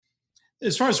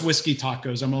as far as whiskey talk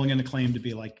goes, I'm only going to claim to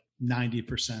be like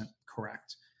 90%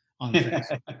 correct on things.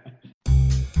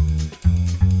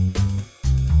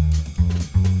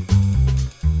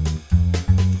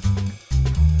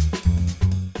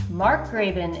 Mark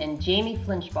Graban and Jamie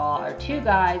Flinchball are two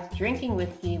guys drinking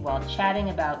whiskey while chatting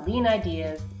about lean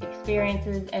ideas,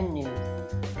 experiences, and news.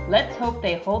 Let's hope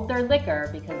they hold their liquor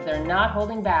because they're not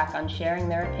holding back on sharing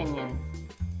their opinions.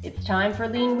 It's time for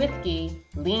Lean Whiskey,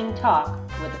 Lean Talk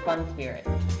with a fun spirit.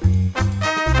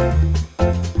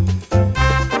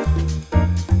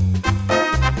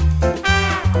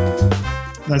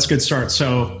 That's a good start.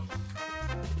 So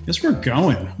I guess we're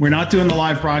going. We're not doing the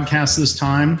live broadcast this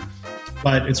time,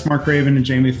 but it's Mark Graban and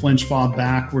Jamie Flinchball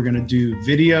back. We're going to do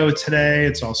video today.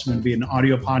 It's also going to be an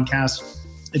audio podcast.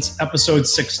 It's episode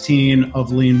 16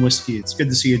 of Lean Whiskey. It's good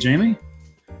to see you, Jamie.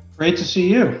 Great to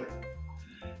see you.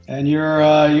 And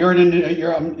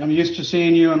I'm used to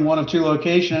seeing you in one of two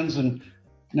locations, and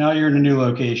now you're in a new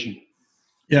location.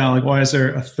 Yeah, like why is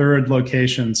there a third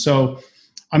location? So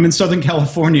I'm in Southern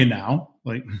California now.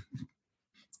 Like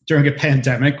during a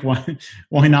pandemic,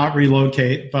 why not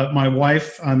relocate? But my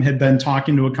wife had been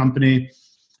talking to a company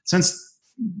since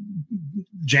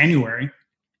January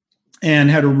and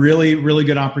had a really, really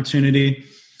good opportunity.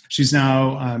 She's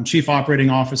now chief operating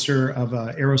officer of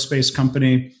an aerospace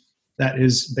company that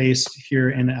is based here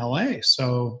in LA.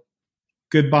 So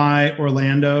goodbye,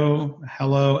 Orlando.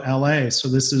 Hello, LA. So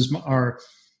this is our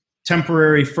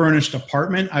temporary furnished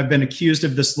apartment. I've been accused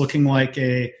of this looking like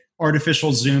a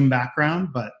artificial Zoom background,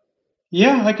 but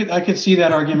yeah, I could see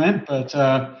that argument, but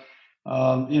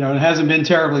it hasn't been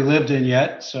terribly lived in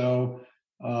yet. So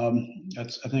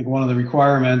that's, I think, one of the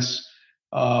requirements.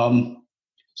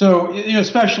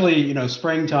 Especially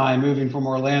springtime, moving from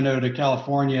Orlando to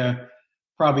California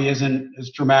probably isn't as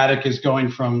dramatic as going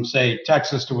from, say,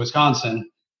 Texas to Wisconsin.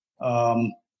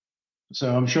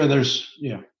 So I'm sure there's,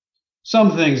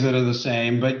 some things that are the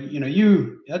same, but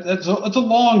it's a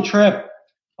long trip,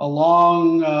 a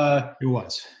long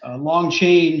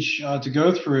change to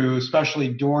go through, especially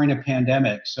during a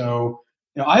pandemic. So,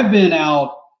 I've been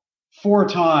out 4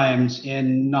 times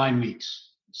in 9 weeks.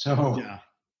 So, yeah.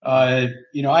 I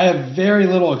have very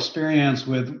little experience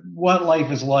with what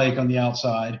life is like on the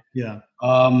outside. Yeah.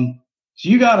 So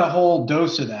you got a whole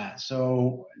dose of that.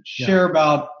 So share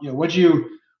about, what'd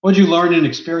you learn and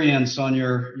experience on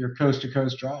your coast to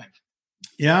coast drive?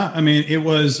 Yeah. I mean, it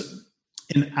was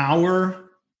an hour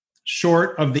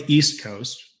short of the East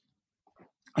Coast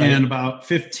and about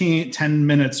 10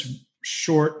 minutes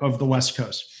short of the West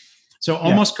Coast. So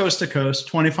almost coast to coast,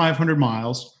 2,500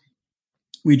 miles.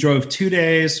 We drove 2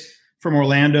 days from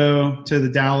Orlando to the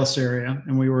Dallas area,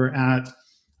 and we were at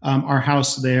our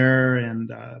house there, and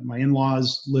my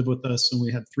in-laws live with us, and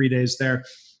we had 3 days there.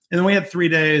 And then we had 3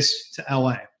 days to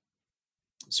LA.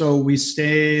 So we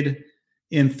stayed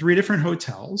in 3 different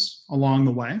hotels along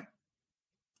the way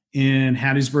in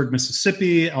Hattiesburg,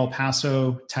 Mississippi, El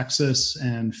Paso, Texas,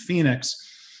 and Phoenix.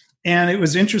 And it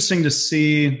was interesting to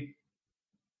see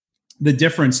the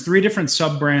difference, 3 different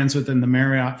sub-brands within the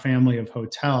Marriott family of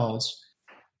hotels.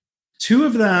 2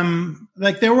 of them,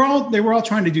 like they were all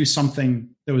trying to do something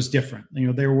that was different.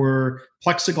 There were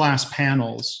plexiglass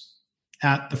panels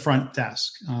at the front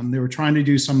desk. They were trying to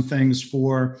do some things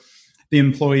for the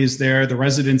employees there. The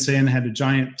Residence Inn had a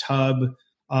giant tub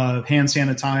of hand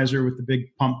sanitizer with the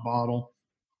big pump bottle.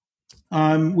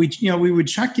 We would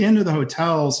check into the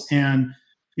hotels, and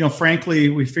frankly,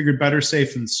 we figured better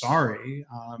safe than sorry.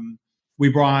 We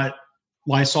brought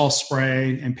Lysol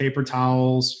spray and paper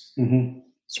towels,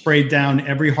 sprayed down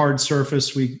every hard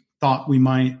surface we thought we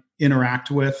might interact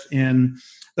with in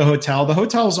the hotel. The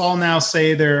hotels all now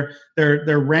say they're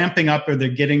ramping up, or they're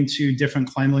getting to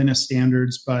different cleanliness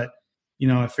standards, but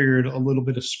I figured a little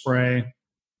bit of spray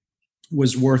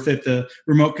was worth it. The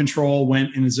remote control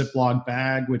went in a Ziploc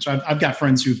bag, which I've got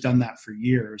friends who've done that for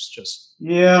years.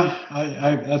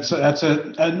 That's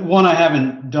a one I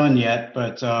haven't done yet,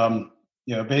 but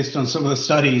based on some of the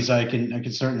studies, I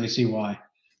can certainly see why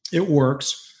it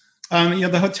works.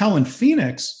 The hotel in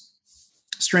Phoenix,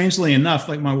 strangely enough,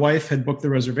 like my wife had booked the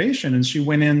reservation, and she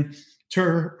went in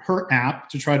to her app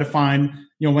to try to find,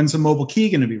 when's the mobile key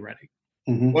going to be ready?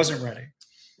 It wasn't ready.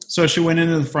 So she went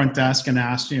into the front desk and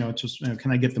asked,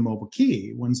 can I get the mobile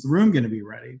key? When's the room going to be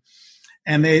ready?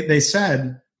 And they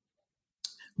said,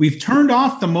 we've turned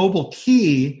off the mobile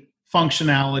key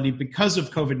functionality because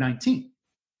of COVID-19.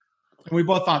 And we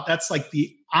both thought that's like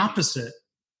the opposite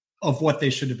of what they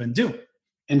should have been doing.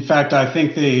 In fact, I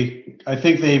think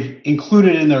they've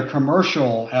included in their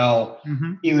commercial how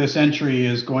keyless entry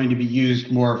is going to be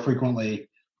used more frequently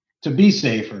to be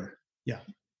safer. Yeah.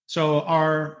 So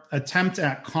our attempt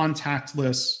at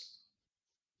contactless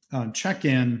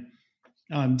check-in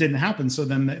didn't happen. So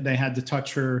then they had to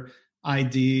touch her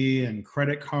ID and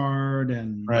credit card,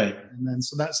 and then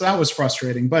so that was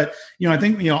frustrating. But I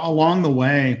think along the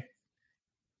way,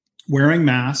 wearing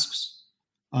masks,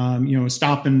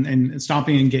 stopping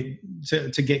and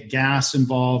get gas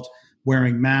involved,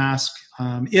 wearing mask.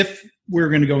 If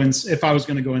I was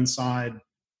going to go inside,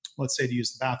 let's say to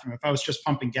use the bathroom, if I was just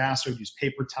pumping gas, I would use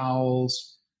paper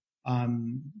towels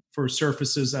for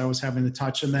surfaces that I was having to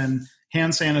touch, and then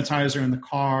hand sanitizer in the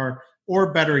car,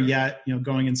 or better yet,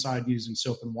 going inside using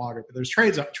soap and water. But there's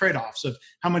trade-offs of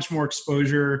how much more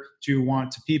exposure do you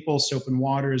want to people. Soap and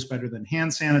water is better than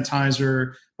hand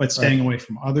sanitizer, but staying away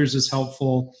from others is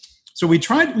helpful. So we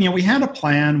tried, we had a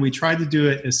plan. We tried to do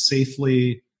it as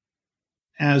safely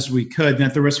as we could. And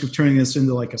at the risk of turning this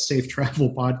into like a safe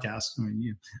travel podcast,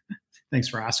 thanks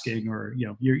for asking, or,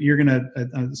 you're going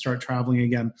to start traveling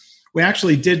again. We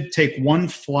actually did take one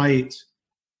flight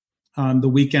the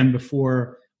weekend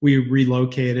before we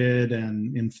relocated,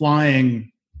 and in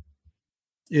flying,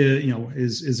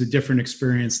 is a different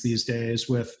experience these days.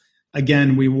 With,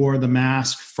 again, we wore the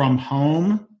mask from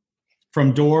home,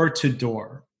 from door to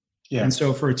door. Yeah. And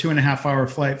so for a 2.5-hour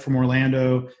flight from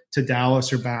Orlando to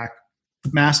Dallas or back,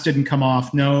 mask didn't come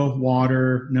off. No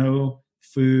water, no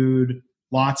food,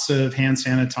 lots of hand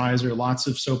sanitizer, lots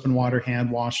of soap and water hand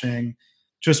washing.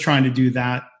 Just trying to do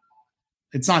that.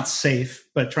 It's not safe,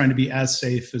 but trying to be as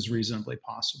safe as reasonably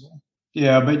possible.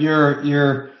 Yeah, but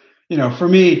you're for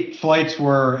me, flights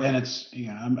were, and it's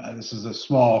this is a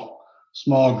small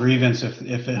grievance, if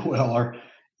it will, or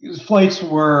flights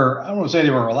were, I don't want to say they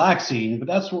were relaxing, but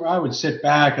that's where I would sit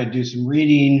back. I'd do some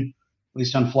reading, at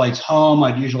least on flights home.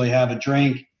 I'd usually have a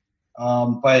drink,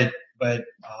 but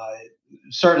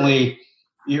certainly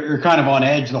you're kind of on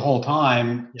edge the whole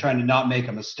time, trying to not make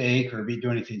a mistake or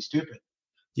do anything stupid.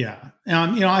 Yeah.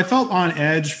 I felt on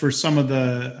edge for some of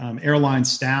the airline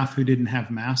staff who didn't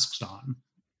have masks on.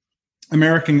 I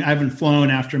haven't flown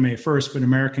after May 1st, but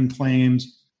American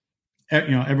claims,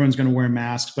 everyone's going to wear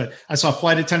masks. But I saw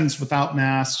flight attendants without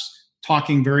masks,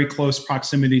 talking very close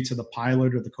proximity to the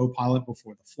pilot or the co-pilot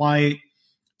before the flight.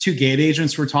 2 gate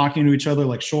agents were talking to each other,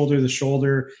 like shoulder to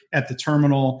shoulder at the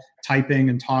terminal, typing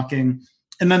and talking.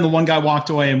 And then the one guy walked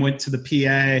away and went to the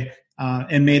PA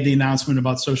and made the announcement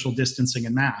about social distancing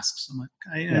and masks. I'm like,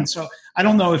 and so I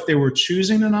don't know if they were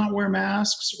choosing to not wear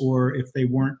masks or if they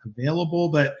weren't available,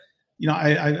 but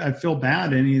I feel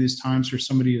bad any of these times where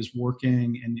somebody is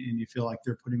working and you feel like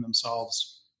they're putting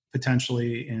themselves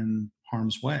potentially in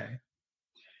harm's way.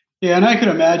 Yeah, and I could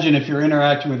imagine if you're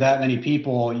interacting with that many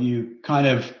people, you kind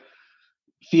of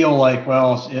feel like,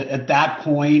 well, at that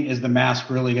point, is the mask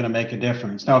really going to make a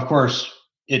difference? Now, of course,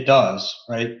 it does,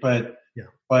 right? But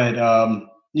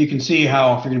you can see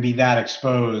how if you're going to be that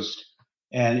exposed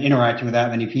and interacting with that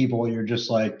many people, you're just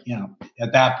like,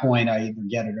 at that point, I either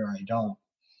get it or I don't.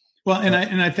 Well,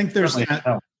 and I think there's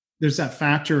that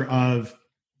factor of,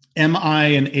 am I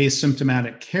an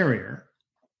asymptomatic carrier?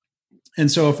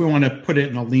 And so if we want to put it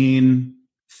in a lean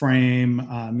frame,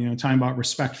 talking about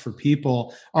respect for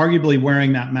people, arguably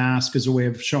wearing that mask is a way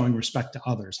of showing respect to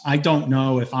others. I don't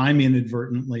know if I'm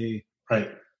inadvertently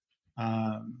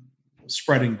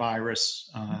spreading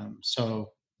virus.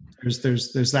 So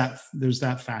there's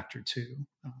that factor too.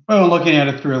 Well, looking at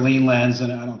it through a lean lens,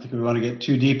 and I don't think we want to get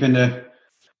too deep into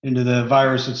the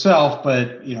virus itself,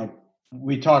 but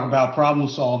we talk about problem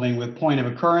solving with point of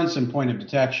occurrence and point of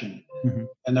detection. Mm-hmm.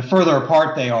 And the further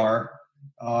apart they are,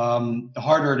 the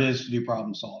harder it is to do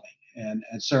problem solving. And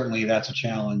certainly that's a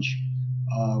challenge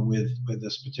with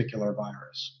this particular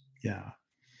virus. Yeah.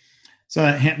 So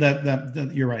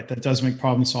that you're right. That does make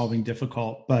problem solving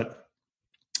difficult. But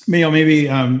maybe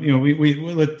I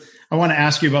want to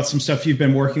ask you about some stuff you've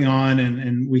been working on,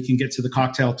 and we can get to the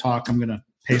cocktail talk. I'm going to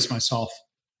pace myself.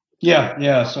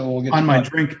 Yeah. So we'll get on my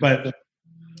drink, but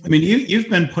I mean, you've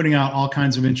been putting out all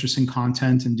kinds of interesting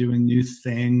content and doing new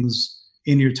things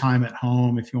in your time at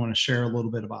home. If you want to share a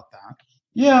little bit about that.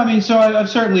 Yeah, I mean, so I've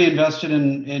certainly invested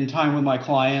in time with my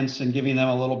clients and giving them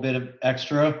a little bit of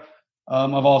extra.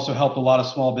 I've also helped a lot of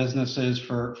small businesses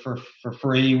for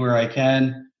free where I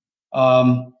can.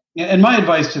 And my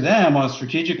advice to them on a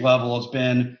strategic level has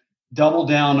been double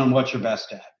down on what you're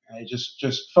best at. Right?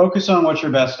 Just focus on what you're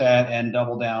best at and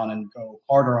double down and go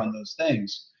harder on those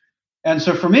things. And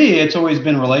so for me, it's always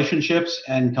been relationships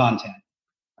and content.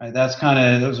 Right?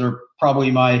 Those are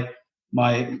probably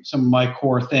some of my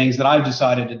core things that I've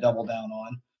decided to double down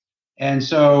on. And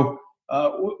so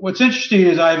what's interesting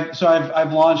is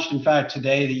I've launched, in fact,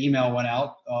 today the email went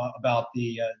out about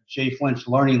the Jay Flinch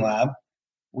Learning Lab,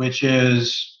 which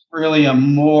is really a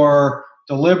more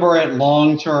deliberate,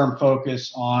 long-term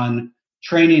focus on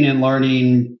training and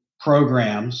learning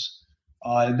programs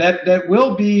that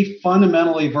will be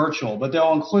fundamentally virtual, but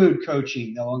they'll include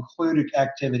coaching, they'll include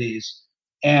activities,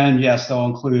 and yes, they'll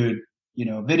include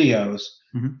videos.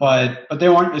 Mm-hmm. But they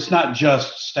aren't. It's not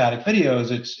just static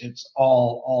videos. It's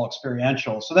all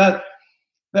experiential. So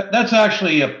that's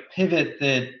actually a pivot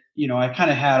that I kind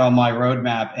of had on my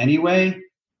roadmap anyway.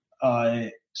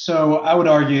 So I would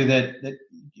argue that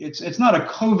it's not a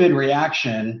COVID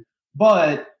reaction,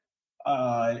 but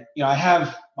I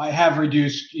have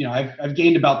reduced. I've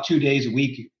gained about 2 days a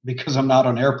week because I'm not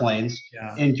on airplanes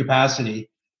in capacity,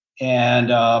 and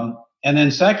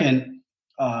then second,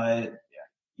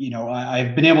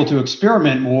 I've been able to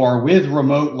experiment more with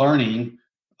remote learning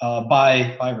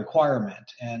by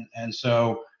requirement, and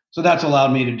so that's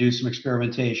allowed me to do some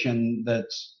experimentation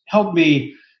that's helped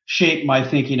me shape my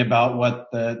thinking about what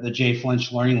the Jay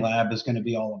Flinch Learning Lab is going to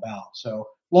be all about. So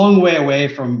long way away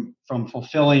from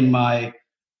fulfilling my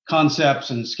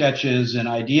concepts and sketches and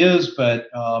ideas, but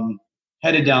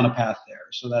headed down a path there.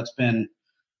 So that's been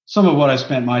some of what I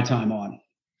spent my time on.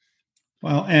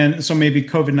 Well, and so maybe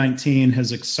COVID-19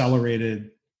 has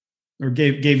accelerated or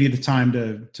gave you the time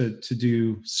to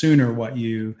do sooner what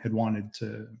you had wanted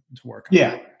to work on.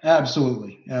 Yeah,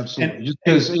 absolutely. Just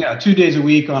because 2 days a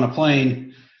week on a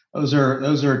plane, those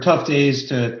are tough days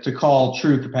to call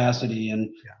true capacity, and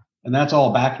that's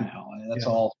all back now. That's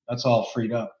all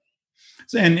freed up.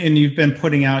 And you've been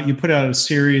you put out a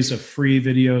series of free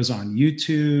videos on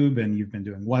YouTube, and you've been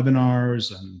doing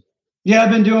webinars and. Yeah,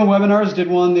 I've been doing webinars. Did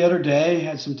one the other day.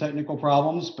 Had some technical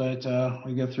problems, but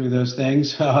we go through those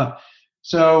things. I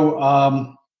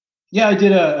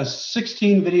did a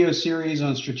 16 video series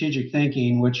on strategic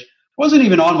thinking, which wasn't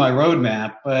even on my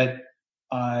roadmap, but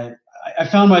I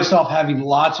found myself having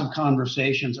lots of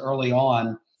conversations early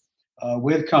on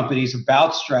with companies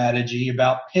about strategy,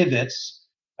 about pivots.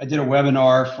 I did a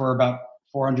webinar for about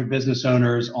 400 business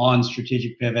owners on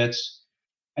strategic pivots.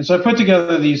 And so I put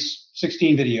together these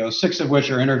 16 videos, 6 of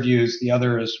which are interviews, the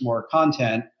other is more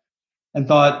content, and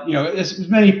thought,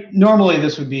 normally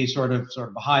this would be sort of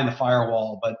behind the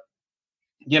firewall, but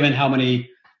given how many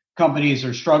companies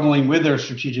are struggling with their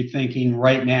strategic thinking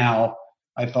right now,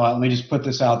 I thought, let me just put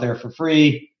this out there for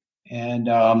free and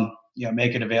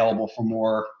make it available for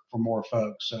more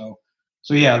folks. So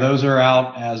those are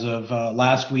out as of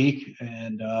last week,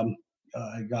 and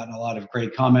I've gotten a lot of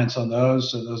great comments on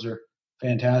those. So those are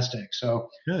fantastic. So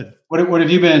good. What have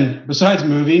you been, besides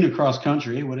moving across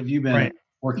country, what have you been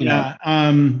working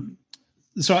on?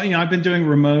 So I've been doing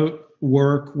remote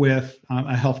work with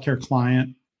a healthcare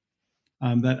client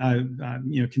that I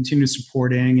continue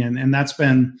supporting, and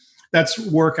that's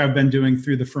work I've been doing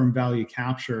through the firm Value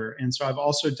Capture. And so I've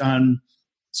also done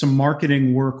some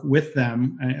marketing work with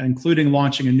them, including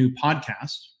launching a new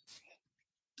podcast.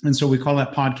 And so we call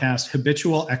that podcast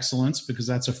Habitual Excellence, because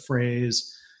that's a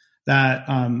phrase that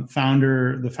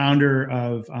the founder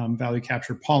of Value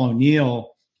Capture, Paul O'Neill,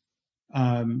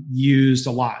 used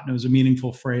a lot. And it was a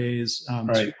meaningful phrase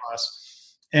to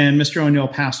us. And Mr. O'Neill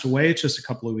passed away just a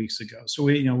couple of weeks ago. So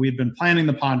we'd been planning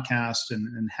the podcast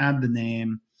and had the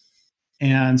name.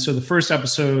 And so the first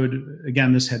episode,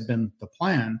 again, this had been the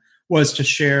plan, was to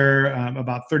share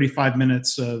about 35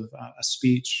 minutes of a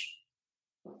speech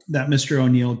that Mr.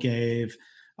 O'Neill gave.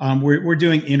 We're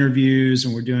doing interviews,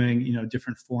 and we're doing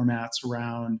different formats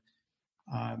around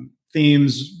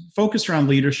themes focused around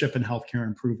leadership and healthcare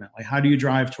improvement. Like, how do you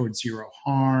drive towards zero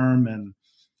harm, and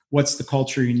what's the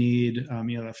culture you need?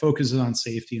 That focuses on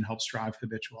safety and helps drive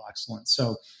habitual excellence.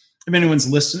 So, if anyone's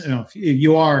listening,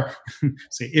 you are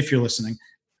say if you're listening,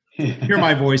 hear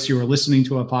my voice. You are listening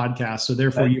to a podcast, so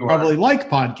therefore you probably like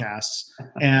podcasts,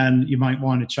 and you might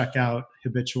want to check out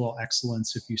Habitual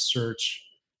Excellence if you search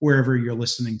wherever you're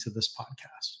listening to this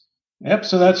podcast. Yep.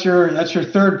 So that's your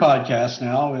third podcast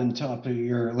now, and top of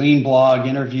your Lean Blog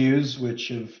interviews,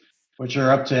 which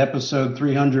are up to episode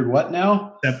 300. What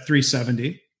now?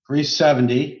 370.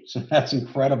 370. So that's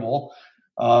incredible.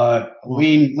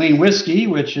 Lean Whiskey,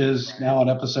 which is now on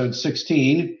episode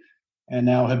 16, and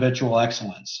now Habitual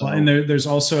Excellence. So, well, and there's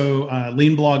also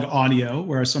Lean Blog Audio,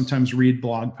 where I sometimes read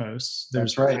blog posts.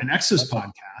 There's an Nexus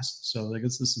podcast. So I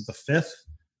guess this is the fifth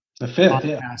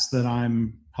podcast that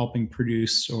I'm helping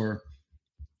produce or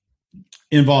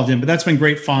involved in. But that's been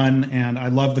great fun, and I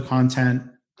love the content,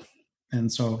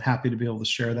 and so happy to be able to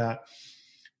share that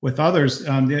with others.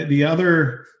 The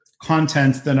other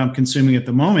content that I'm consuming at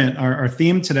the moment, our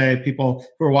theme today, people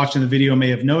who are watching the video may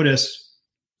have noticed,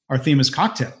 our theme is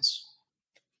cocktails.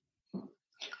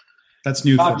 That's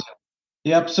new.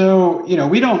 Yep. So, I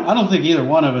don't think either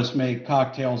one of us make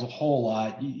cocktails a whole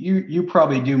lot. You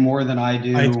probably do more than I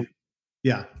do.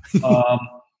 Yeah. um,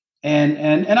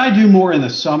 and I do more in the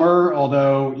summer,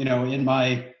 although, in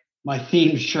my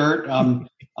themed shirt, I'm,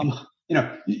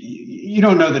 you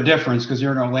don't know the difference because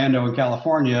you're in Orlando in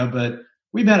California, but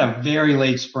we've had a very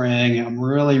late spring. I'm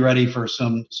really ready for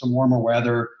some warmer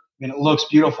weather. I mean, it looks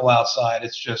beautiful outside.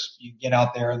 It's just, you get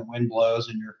out there and the wind blows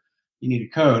and you need a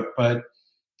coat, but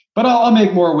I'll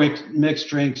make more mixed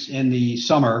drinks in the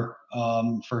summer,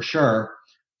 for sure.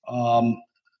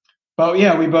 But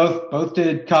yeah, we both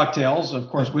did cocktails, of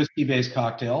course, whiskey-based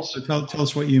cocktails. So tell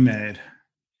us what you made.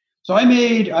 So I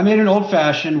made an old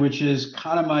fashioned, which is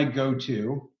kind of my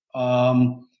go-to.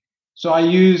 So I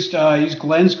used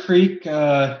Glens Creek,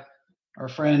 our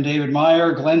friend David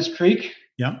Meyer, Glens Creek.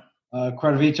 Yeah.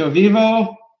 Crudivito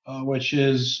Vivo, which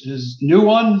is his new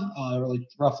one, really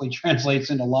roughly translates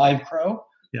into live crow,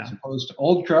 as opposed to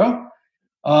old crow.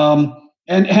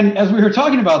 And as we were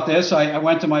talking about this, I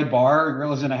went to my bar,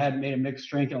 realizing I hadn't made a mixed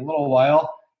drink in a little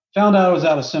while, found out I was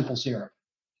out of simple syrup.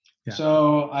 Yeah.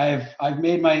 So I've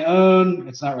made my own,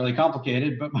 it's not really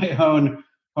complicated, but my own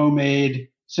homemade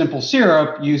simple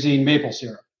syrup using maple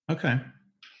syrup. Okay.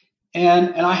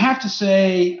 And I have to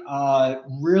say,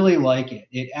 really like it.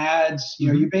 It adds,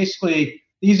 you basically,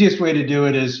 the easiest way to do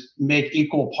it is make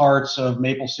equal parts of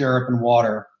maple syrup and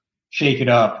water, shake it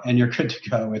up, and you're good to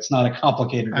go. It's not a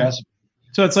complicated recipe.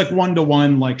 So it's like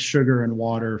 1-to-1, like sugar and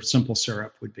water, simple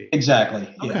syrup would be.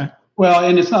 Exactly. Okay. Yeah. Well,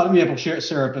 and it's not, maple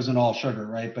syrup isn't all sugar,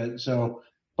 right?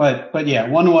 But yeah,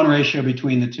 1-to-1 ratio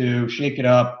between the two. Shake it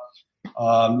up.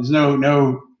 There's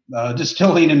no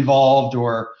distilling involved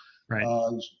or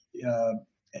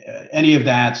any of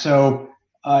that. So,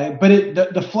 but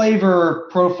the flavor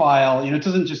profile, it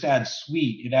doesn't just add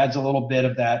sweet. It adds a little bit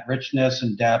of that richness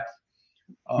and depth.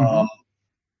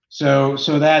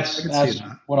 So that's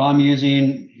what I'm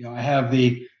using. I have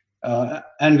the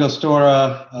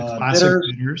Angostura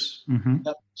bitters.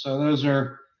 Yep. So those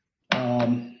are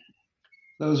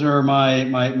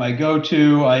my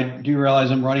go-to. I do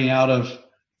realize I'm running out of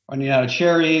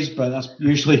cherries, but that's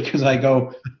usually because I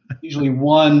go usually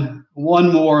one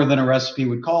more than a recipe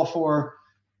would call for.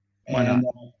 And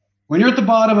when you're at the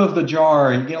bottom of the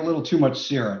jar, you get a little too much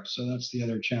syrup. So that's the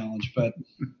other challenge. But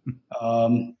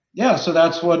yeah, so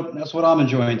that's what I'm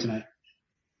enjoying tonight.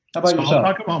 How about yourself?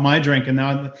 I'll talk about my drink, and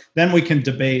then we can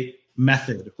debate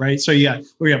method, right? So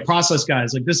we got process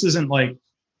guys. Like, this isn't like,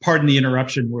 pardon the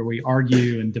interruption, where we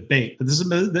argue and debate, but this is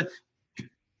the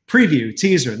preview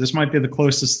teaser. This might be the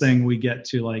closest thing we get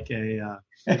to like a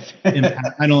I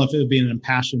don't know if it would be an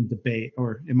impassioned debate,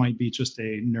 or it might be just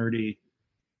a nerdy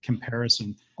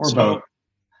comparison, or both.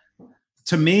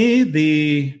 To me,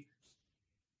 the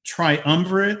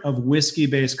triumvirate of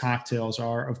whiskey-based cocktails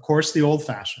are, of course, the old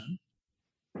fashioned.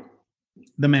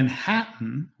 The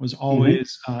Manhattan was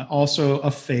always also a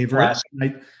favorite.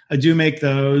 I do make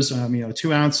those.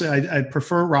 2 ounces. I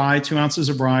prefer rye. 2 ounces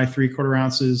of rye, 3/4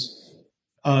 ounces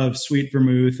of sweet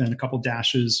vermouth, and a couple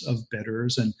dashes of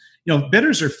bitters. And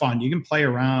bitters are fun. You can play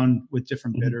around with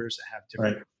different bitters that have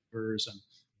different flavors and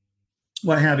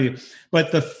what have you.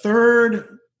 But the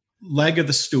third leg of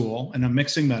the stool, and I'm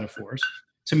mixing metaphors,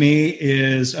 to me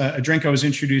is a drink I was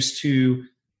introduced to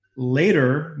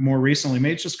later, more recently,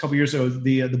 maybe just a couple years ago,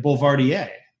 the Boulevardier.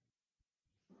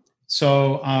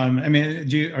 So,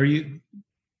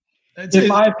 it's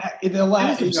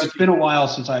been a while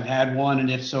since I've had one,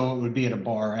 and if so, it would be at a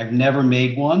bar. I've never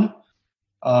made one,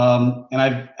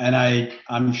 and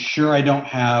I'm sure I don't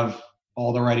have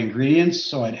all the right ingredients,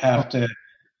 so I'd have to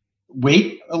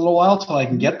wait a little while till I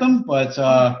can get them. But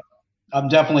I'm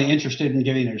definitely interested in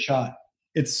giving it a shot.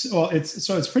 It's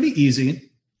pretty easy.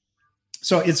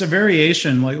 So it's a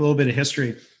variation, like a little bit of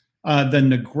history. The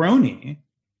Negroni,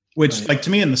 which, like,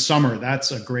 to me in the summer, that's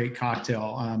a great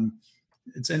cocktail.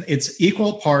 It's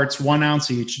equal parts, 1 ounce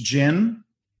each, gin,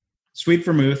 sweet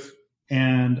vermouth,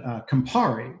 and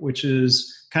Campari, which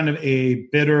is kind of a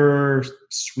bitter,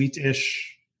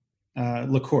 sweetish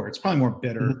liqueur. It's probably more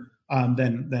bitter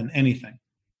than anything.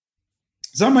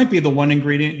 So that might be the one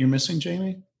ingredient you're missing,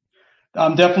 Jamie?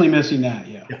 I'm definitely missing that,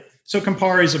 yeah. So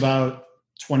Campari is about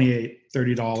 $28,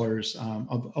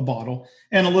 $30 a bottle,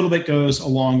 and a little bit goes a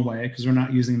long way because we're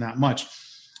not using that much.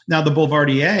 Now, the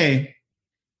Boulevardier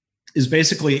is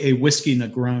basically a whiskey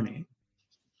Negroni,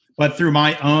 but through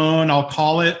my own,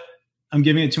 I'm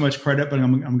giving it too much credit, but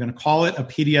I'm going to call it a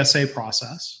PDSA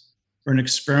process, or an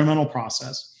experimental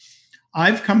process.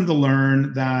 I've come to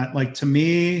learn that, like, to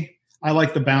me, I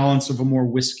like the balance of a more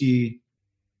whiskey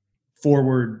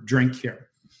forward drink here.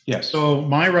 Yes. So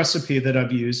my recipe that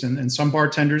I've used, and some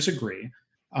bartenders agree,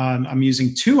 I'm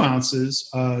using 2 ounces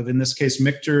of, in this case,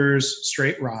 Michter's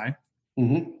straight rye.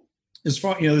 Mm-hmm. It's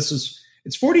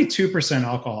 42%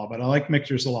 alcohol, but I like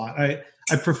Michter's a lot. I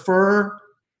prefer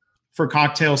for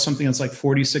cocktails something that's like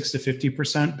 46 to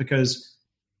 50% because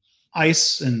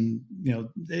ice and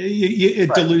it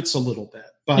Right. dilutes a little bit.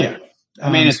 But yeah,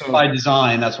 I mean, it's by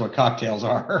design. That's what cocktails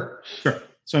are. Sure.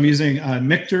 So I'm using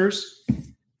Michter's,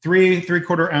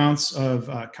 3/4 ounce of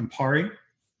Campari,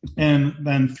 and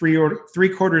then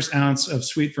 3/4 ounce of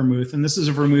sweet vermouth. And this is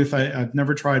a vermouth I've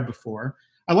never tried before.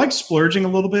 I like splurging a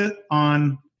little bit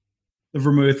on the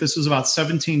vermouth. This is about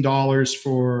 $17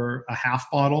 for a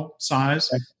half bottle size.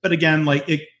 Okay. But again, like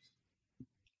it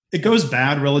goes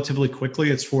bad relatively quickly.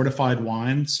 It's fortified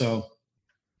wine, so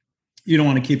you don't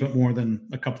want to keep it more than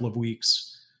a couple of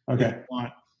weeks. Okay. You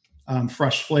want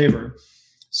fresh flavor.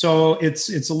 So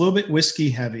it's a little bit whiskey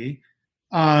heavy,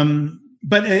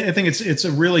 but I think it's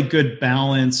a really good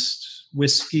balanced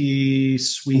whiskey,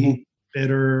 sweet,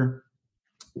 bitter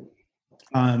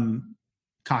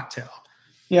cocktail.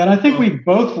 Yeah, and I think we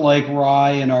both like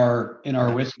rye in our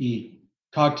whiskey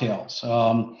cocktails.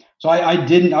 So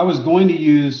I was going to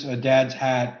use a Dad's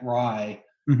Hat rye,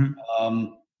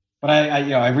 but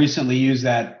I recently used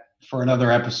that for another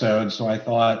episode. So I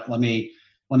thought let me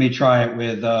try it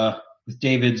with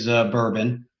David's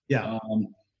bourbon. Yeah.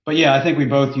 But yeah, I think we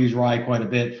both use rye quite a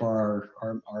bit for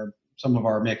our some of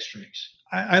our mixed drinks.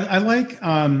 I like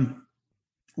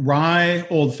rye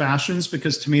old fashions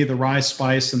because to me the rye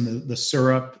spice and the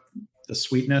syrup, the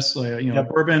sweetness,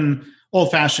 bourbon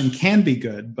old fashioned can be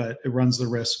good, but it runs the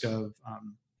risk of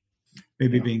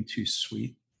maybe being too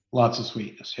sweet. Lots of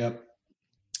sweetness. Yep.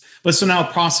 But so now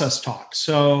process talk.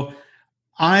 So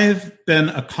I've been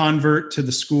a convert to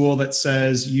the school that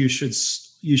says you should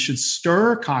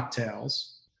stir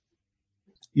cocktails.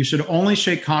 You should only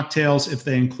shake cocktails if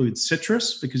they include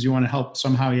citrus because you want to help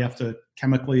somehow. You have to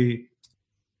chemically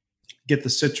get the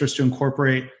citrus to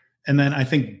incorporate. And then I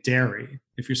think dairy,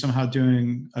 if you're somehow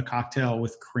doing a cocktail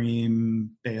with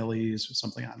cream, Baileys or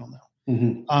something, I don't know.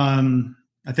 Mm-hmm.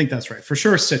 I think that's right. For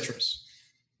sure, citrus.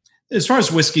 As far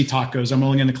as whiskey talk goes, I'm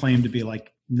only going to claim to be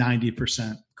like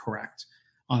 90% correct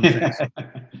on things.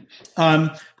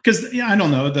 Because I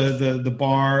don't know, the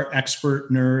bar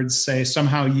expert nerds say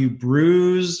somehow you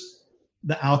bruise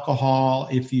the alcohol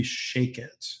if you shake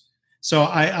it. So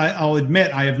I'll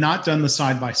admit I have not done the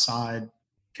side-by-side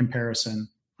comparison.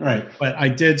 Right. But I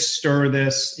did stir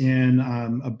this in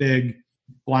a big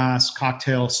glass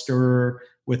cocktail stirrer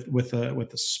with a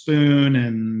spoon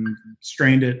and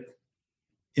strained it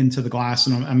into the glass.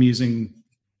 And I'm using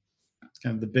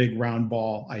kind of the big round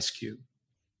ball ice cube.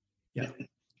 Yeah.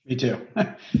 Me too.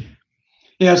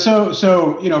 Yeah. So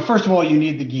first of all, you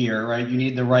need the gear, right? You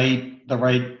need the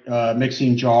right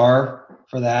mixing jar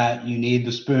for that. You need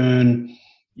the spoon.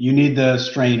 You need the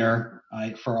strainer,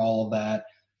 right, for all of that.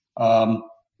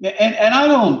 And I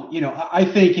don't, I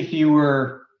think if you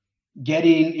were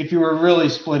really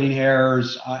splitting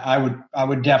hairs, I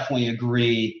would definitely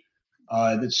agree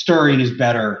that stirring is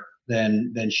better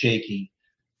than shaking.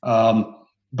 But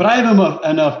I have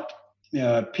enough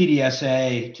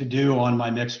PDSA to do on my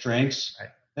mixed drinks. Right.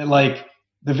 That like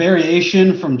the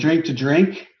variation from drink to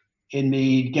drink in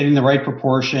me getting the right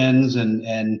proportions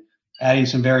and adding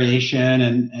some variation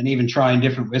and even trying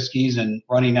different whiskeys and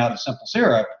running out of simple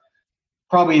syrup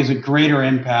probably is a greater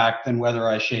impact than whether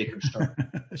I shake or stir.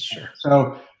 Sure.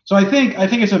 So I think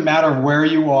it's a matter of where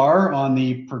you are on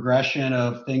the progression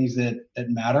of things that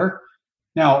matter.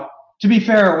 Now, to be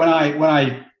fair, when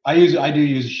I do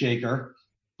use a shaker,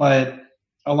 but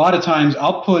a lot of times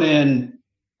I'll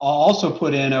also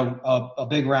put in a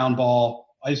big round ball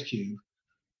ice cube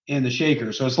in the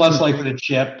shaker. So it's less likely to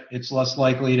chip. It's less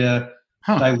likely to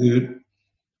dilute.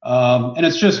 And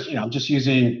it's just, I'm just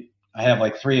using, I have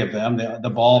like 3 of them, the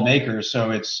ball makers.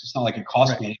 So it's not like it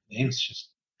costs me anything. It's just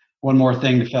one more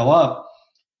thing to fill up.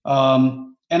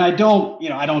 And I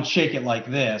don't shake it like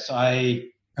this.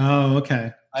 Oh,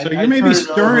 okay. So you're maybe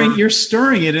you're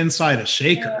stirring it inside a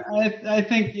shaker. I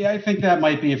think that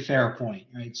might be a fair point,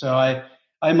 right? So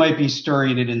I might be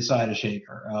stirring it inside a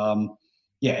shaker.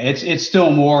 It's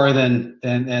still more than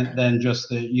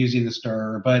just using the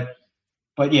stirrer, but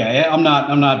yeah, I'm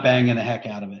not banging the heck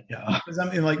out of it. Yeah, because I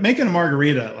mean, like making a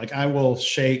margarita, like I will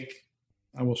shake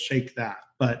that.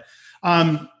 But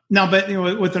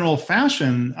with an old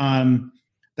fashioned,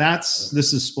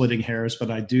 this is splitting hairs, but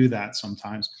I do that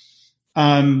sometimes.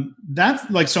 That's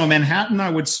like, so in Manhattan, I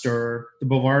would stir. The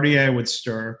Boulevardier I would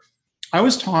stir. I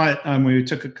was taught when we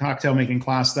took a cocktail making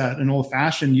class that an old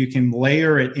fashioned, you can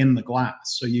layer it in the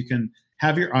glass. So you can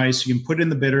have your ice. You can put in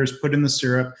the bitters, put in the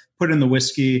syrup, put in the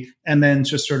whiskey, and then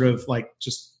just sort of like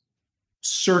just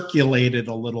circulate it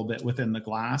a little bit within the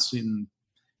glass. And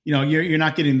you're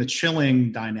not getting the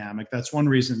chilling dynamic. That's one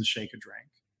reason to shake a drink.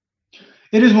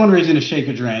 It is one reason to shake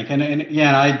a drink. And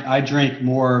again, I drink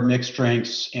more mixed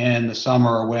drinks in the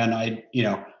summer when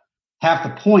half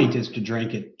the point is to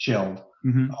drink it chilled.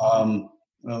 Well,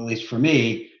 at least for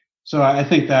me. So I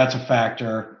think that's a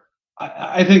factor.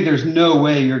 I think there's no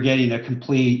way you're getting a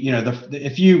complete,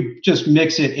 if you just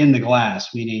mix it in the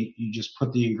glass, meaning you just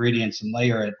put the ingredients and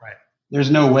layer it, right.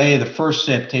 There's no way the first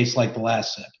sip tastes like the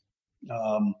last sip.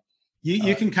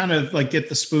 You can kind of like get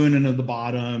the spoon into the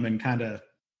bottom and kind of.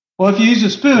 Well, if you use a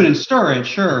spoon and stir it,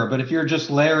 sure. But if you're just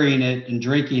layering it and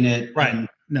drinking it, right.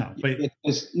 No, but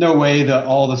there's no way that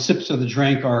all the sips of the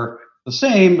drink are the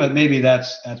same, but maybe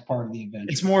that's part of the adventure.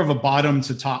 It's more of a bottom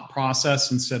to top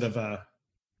process instead of a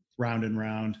round and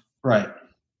round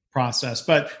process.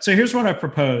 But so here's what I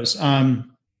propose.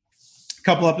 A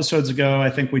couple episodes ago, I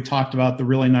think we talked about the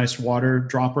really nice water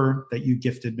dropper that you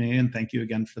gifted me, and thank you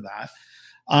again for that.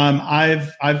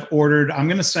 I've ordered. I'm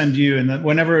going to send you, and then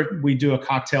whenever we do a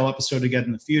cocktail episode again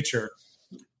in the future,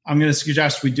 I'm going to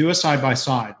suggest we do a side by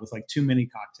side with like 2 mini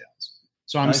cocktails.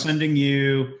 So I'm sending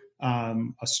you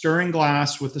a stirring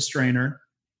glass with a strainer.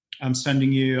 I'm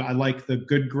sending you. I like the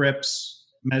Good Grips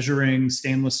measuring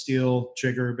stainless steel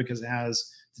jigger because it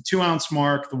has the 2 ounce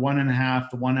mark, the 1.5,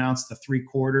 the 1 ounce, the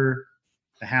 3/4,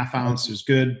 the half ounce is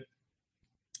good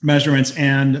measurements,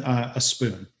 and a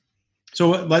spoon.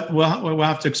 So we'll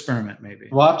have to experiment maybe.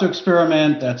 We'll have to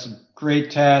experiment. That's a great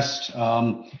test.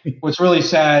 What's really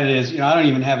sad is, I don't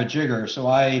even have a jigger. So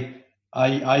I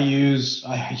use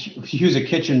a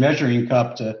kitchen measuring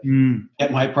cup to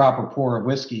get my proper pour of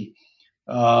whiskey.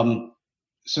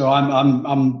 So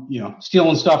I'm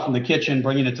stealing stuff from the kitchen,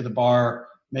 bringing it to the bar,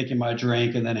 making my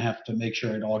drink, and then have to make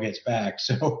sure it all gets back.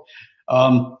 So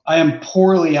I am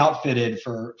poorly outfitted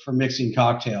for mixing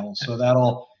cocktails. So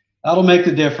that'll make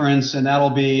the difference, and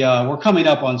that'll be we're coming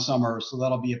up on summer, so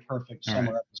that'll be a perfect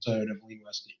summer episode of Lean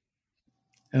Whiskey.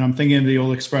 And I'm thinking of the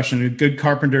old expression: "A good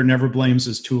carpenter never blames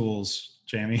his tools."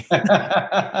 Jamie,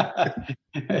 I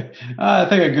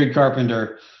think a good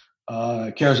carpenter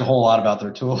cares a whole lot about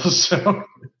their tools, so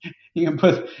you can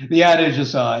put the adage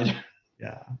aside.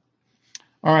 Yeah.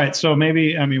 All right. So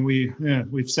maybe,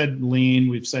 we've said lean,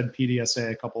 we've said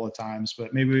PDSA a couple of times,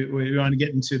 but maybe we want to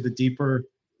get into the deeper.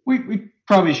 We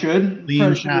probably should.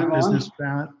 Lean chat, business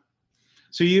chat.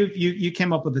 So you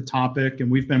came up with the topic, and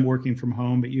we've been working from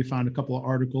home, but you found a couple of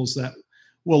articles that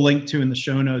we'll link to in the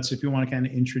show notes if you want to kind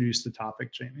of introduce the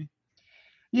topic, Jamie.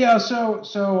 Yeah. So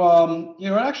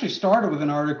it actually started with an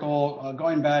article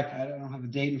going back. I don't have the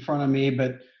date in front of me,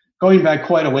 but going back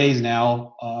quite a ways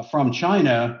now from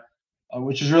China,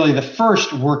 which is really the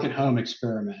first work at home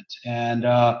experiment. And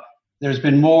there's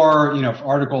been more,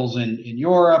 articles in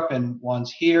Europe and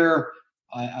ones here.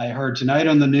 I heard tonight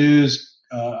on the news,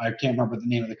 I can't remember the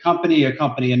name of the company, a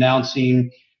company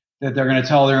announcing that they're going to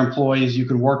tell their employees you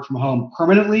can work from home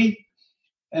permanently.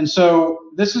 And so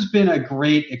this has been a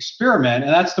great experiment.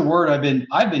 And that's the word I've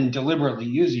been deliberately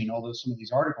using, although some of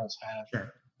these articles have,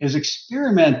 is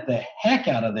experiment the heck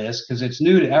out of this because it's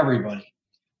new to everybody.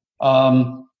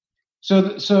 So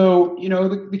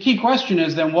the key question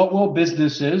is then what will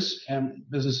businesses, and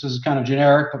businesses is kind of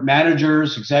generic, but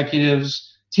managers, executives,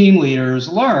 team leaders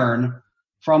learn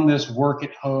from this work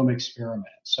at home experiment?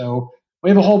 So we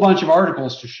have a whole bunch of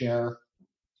articles to share.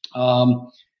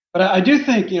 But I do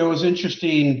think, it was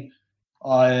interesting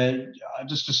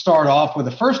just to start off with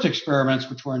the first experiments,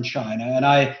 which were in China. And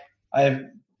I have a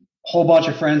whole bunch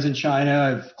of friends in China. I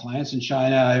have clients in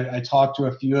China. I talked to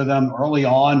a few of them early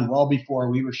on, well before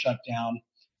we were shut down.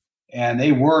 And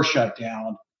they were shut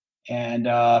down. And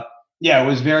it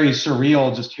was very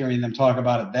surreal just hearing them talk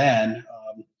about it then.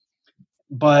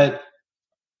 But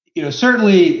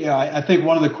certainly, I think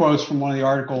one of the quotes from one of the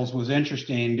articles was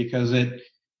interesting because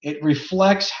it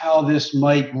reflects how this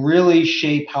might really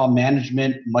shape how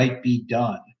management might be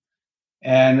done.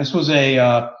 And this was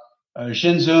a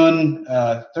Xinzun,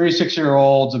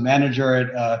 36-year-old, a manager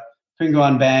at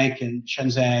Pingguan Bank in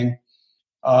Shenzhen.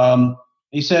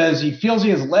 He says he feels he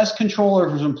has less control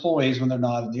over his employees when they're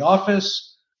not in the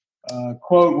office.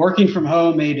 Quote, working from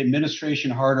home made administration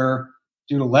harder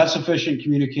due to less efficient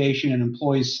communication and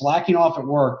employees slacking off at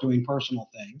work doing personal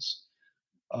things.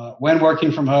 When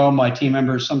working from home, my team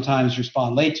members sometimes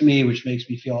respond late to me, which makes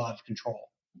me feel out of control.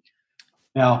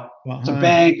 Now, it's a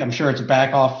bank. I'm sure it's a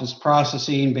back office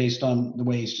processing based on the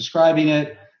way he's describing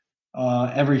it.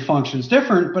 Every function is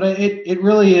different, but it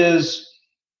really is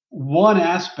one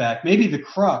aspect, maybe the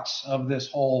crux of this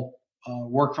whole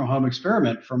work from home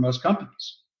experiment for most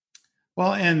companies.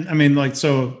 Well, and I mean, like,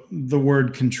 so the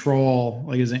word control,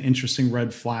 like, is an interesting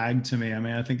red flag to me. I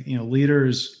mean, I think,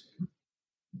 leaders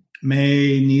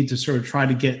may need to sort of try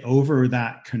to get over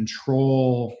that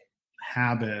control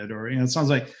habit, or, it sounds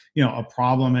like, a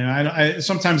problem. And I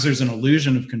sometimes there's an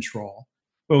illusion of control,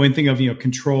 but when we think of,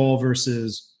 control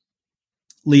versus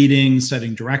leading,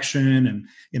 setting direction, and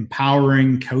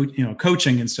empowering,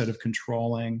 coaching instead of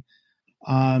controlling.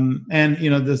 And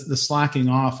the slacking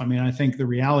off. I mean, I think the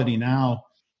reality now,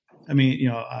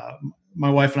 my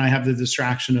wife and I have the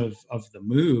distraction of the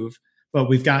move, but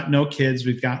we've got no kids,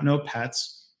 we've got no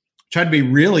pets. Try to be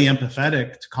really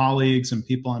empathetic to colleagues and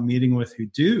people I'm meeting with who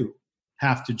do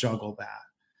have to juggle that.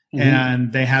 Mm-hmm.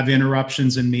 And they have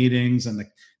interruptions in meetings, and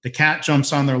the cat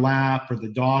jumps on their lap, or the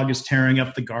dog is tearing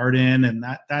up the garden, and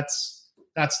that's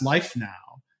life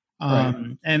now.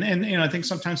 Right. And I think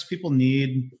sometimes people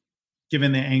need,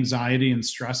 given the anxiety and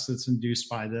stress that's induced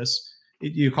by this,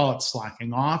 you call it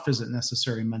slacking off. Is it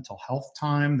necessary mental health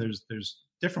time? There's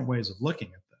different ways of looking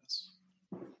at this.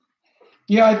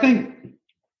 Yeah, I think,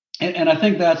 and I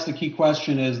think that's the key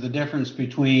question, is the difference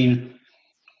between,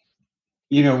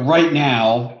 right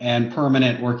now and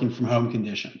permanent working from home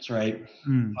conditions, right?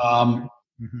 Mm-hmm.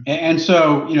 And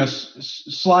so,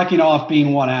 slacking off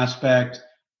being one aspect,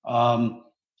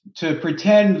 to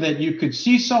pretend that you could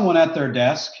see someone at their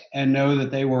desk and know that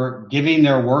they were giving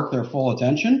their work their full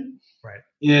attention, right,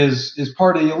 is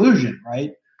part of the illusion,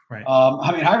 right? Right.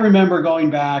 I remember going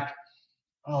back,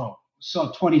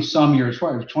 20 some years,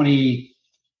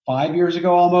 25 years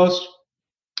ago almost.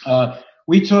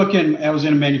 We took, and I was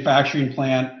in a manufacturing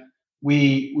plant.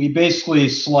 We basically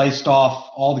sliced off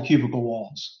all the cubicle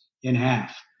walls in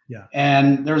half. Yeah.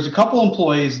 And there was a couple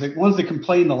employees, the ones that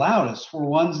complained the loudest were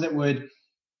ones that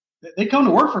they'd come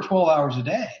to work for 12 hours a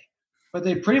day, but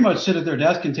they pretty much sit at their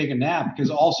desk and take a nap because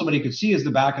all somebody could see is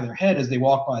the back of their head as they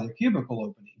walk by their cubicle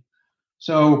opening.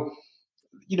 So,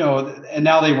 and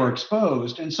now they were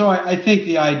exposed. And so I think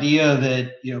the idea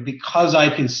that, because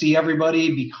I can see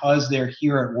everybody, because they're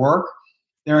here at work,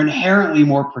 they're inherently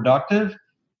more productive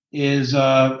is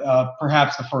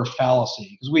perhaps the first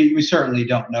fallacy, because we certainly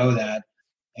don't know that.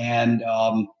 And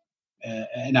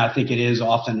I think it is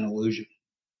often an illusion.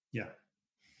 Yeah.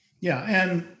 Yeah.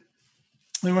 And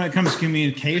when it comes to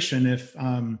communication, if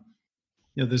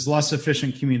there's less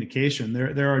efficient communication,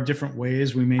 there are different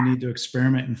ways we may need to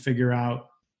experiment and figure out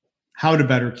how to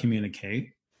better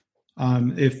communicate.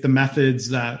 If the methods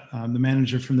that the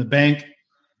manager from the bank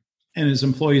and his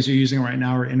employees are using right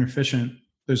now are inefficient,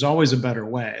 there's always a better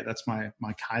way. That's my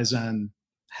Kaizen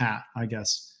hat, I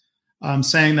guess.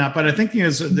 Saying that, but I think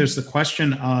there's the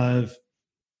question of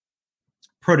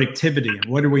productivity and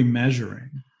what are we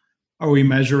measuring? Are we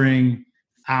measuring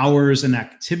hours and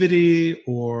activity,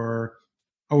 or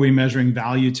are we measuring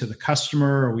value to the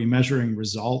customer? Are we measuring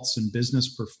results and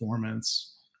business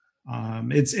performance?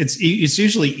 It's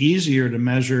usually easier to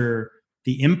measure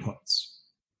the inputs.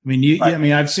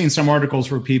 Right. I've seen some articles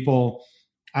where people,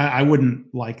 I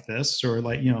wouldn't like this, or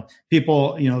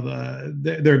people,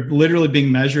 they're literally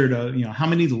being measured, how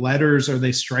many letters are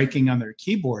they striking on their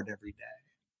keyboard every day?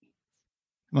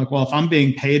 I'm like, well, if I'm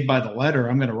being paid by the letter,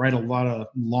 I'm going to write a lot of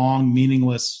long,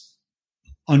 meaningless,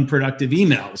 unproductive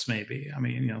emails, maybe.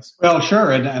 Well,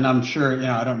 sure. And I'm sure,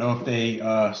 I don't know if they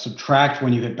subtract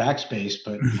when you hit backspace,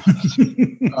 but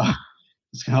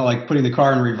it's kind of like putting the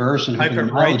car in reverse and hoping the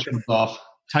mileage comes off.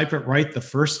 Type it right the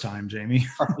first time, Jamie.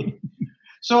 Right.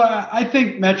 So I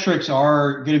think metrics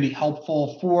are going to be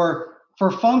helpful for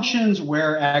functions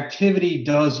where activity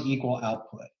does equal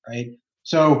output, right?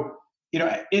 So,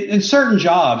 in certain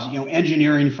jobs,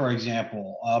 engineering, for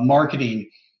example, marketing,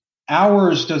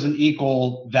 hours doesn't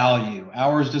equal value.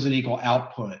 Hours doesn't equal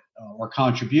output or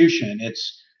contribution.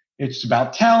 It's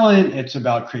about talent. It's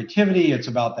about creativity. It's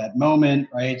about that moment,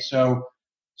 right? So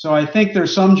I think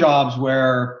there's some jobs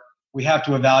where we have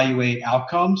to evaluate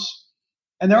outcomes.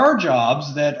 And there are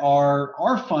jobs that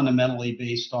are fundamentally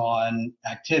based on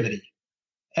activity.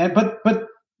 But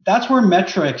that's where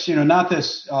metrics, not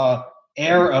this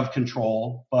air of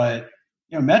control, but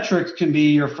metrics can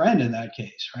be your friend in that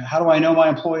case, right? How do I know my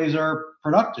employees are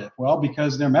productive? Well,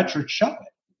 because their metrics show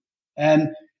it. And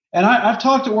I've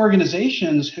talked to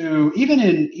organizations who even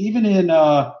in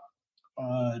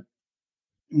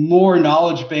more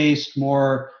knowledge-based,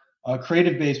 more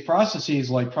creative-based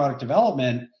processes like product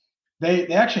development, they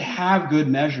actually have good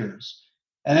measures.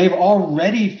 And they've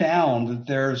already found that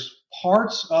there's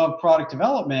parts of product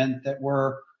development that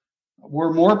were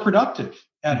more productive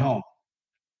at home,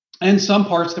 and some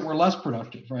parts that were less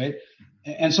productive, right?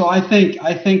 And so I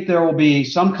think there will be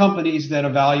some companies that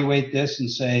evaluate this and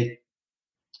say,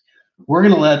 we're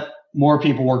going to let more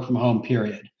people work from home,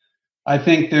 period. I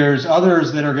think there's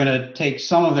others that are going to take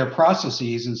some of their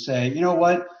processes and say, you know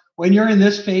what, when you're in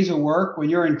this phase of work, when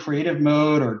you're in creative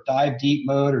mode or dive deep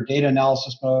mode or data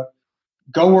analysis mode,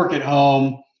 go work at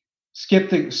home, skip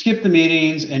the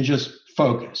meetings and just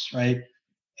focus, right?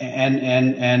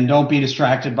 And don't be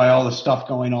distracted by all the stuff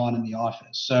going on in the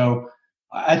office. So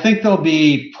I think there'll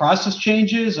be process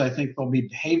changes. I think there'll be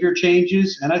behavior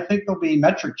changes, and I think there'll be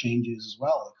metric changes as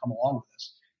well that come along with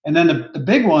this. And then the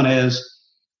big one is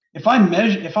if I'm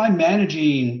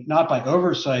managing not by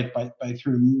oversight, by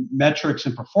through metrics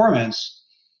and performance,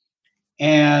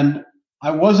 and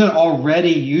I wasn't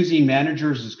already using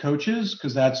managers as coaches,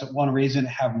 because that's one reason to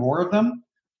have more of them,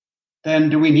 then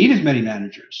do we need as many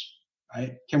managers,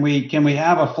 right? Can we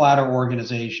have a flatter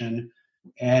organization?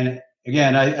 And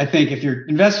again, I think if you're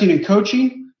investing in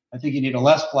coaching, I think you need a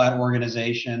less flat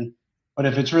organization. But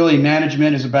if it's really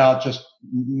management is about just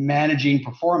managing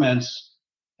performance,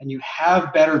 and you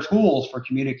have better tools for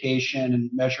communication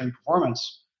and measuring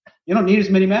performance, you don't need as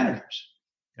many managers.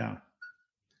 Yeah.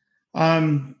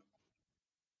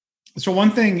 So one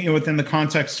thing, within the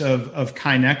context of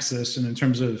KaiNexus and in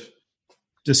terms of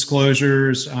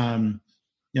disclosures,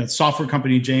 software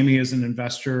company, Jamie is an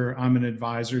investor. I'm an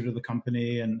advisor to the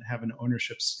company and have an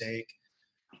ownership stake.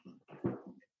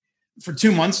 For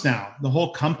 2 months now, the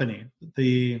whole company,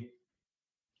 the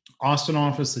Austin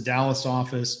office, the Dallas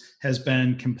office, has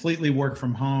been completely work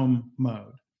from home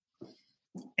mode.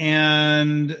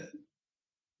 And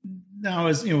now,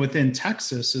 as within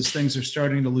Texas, as things are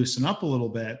starting to loosen up a little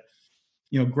bit,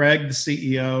 Greg, the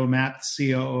CEO, Matt,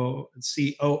 the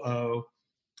COO,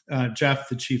 Jeff,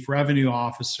 the chief revenue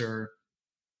officer,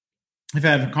 I've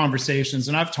had conversations,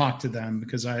 and I've talked to them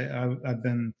because I've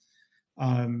been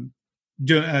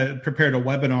prepared a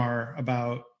webinar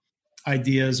about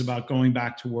ideas about going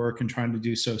back to work and trying to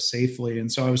do so safely.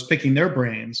 And so I was picking their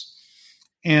brains.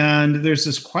 And there's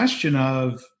this question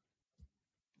of,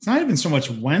 it's not even so much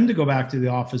when to go back to the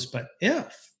office, but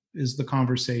if is the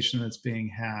conversation that's being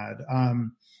had.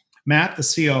 Matt, the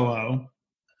COO,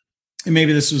 and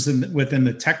maybe this was within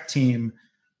the tech team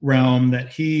realm that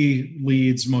he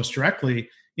leads most directly,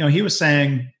 he was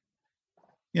saying,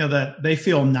 that they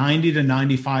feel 90 to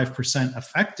 95%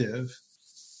 effective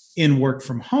in work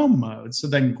from home mode. So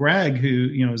then Greg, who,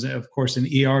 is of course an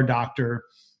ER doctor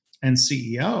and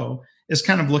CEO, is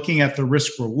kind of looking at the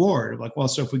risk reward. Like, well,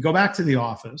 so if we go back to the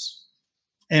office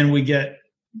and we get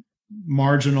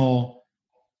marginal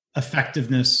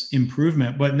effectiveness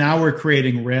improvement, but now we're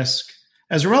creating risk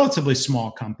as a relatively small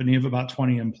company of about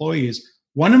 20 employees.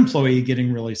 One employee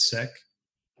getting really sick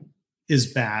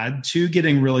is bad. Two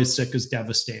getting really sick is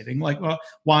devastating. Like, well,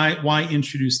 why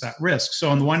introduce that risk? So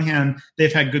on the one hand,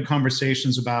 they've had good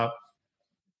conversations about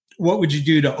what would you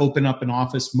do to open up an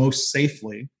office most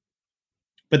safely.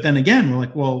 But then again, we're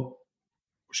like, well,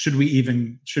 should we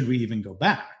even go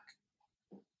back?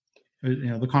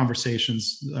 The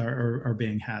conversations are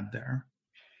being had there.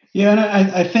 Yeah, and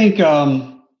I think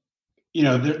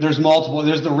there's multiple.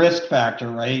 There's the risk factor,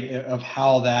 right, of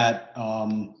how that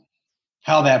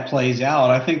plays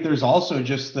out. I think there's also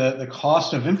just the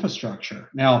cost of infrastructure.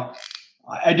 Now,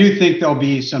 I do think there'll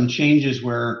be some changes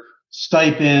where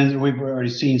stipends. We've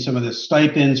already seen some of the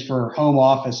stipends for home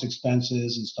office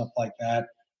expenses and stuff like that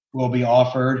will be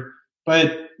offered.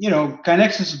 But,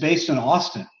 KaiNexus is based in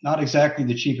Austin, not exactly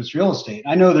the cheapest real estate.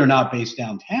 I know they're not based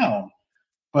downtown,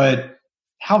 but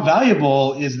how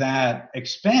valuable is that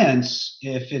expense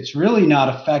if it's really not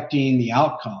affecting the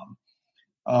outcome?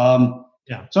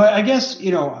 Yeah. So I guess,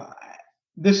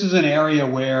 this is an area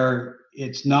where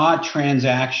it's not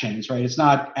transactions, right? It's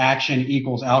not action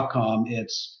equals outcome.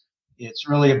 It's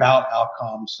really about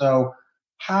outcome. So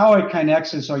how at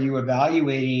KaiNexus are you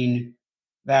evaluating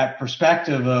that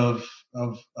perspective of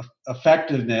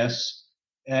effectiveness,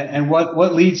 and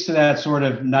what leads to that sort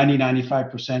of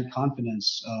 90-95%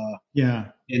 confidence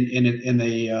in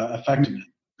the effectiveness?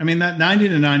 I mean, that 90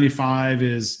 to 95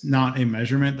 is not a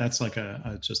measurement. That's like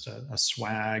just a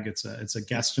swag. It's a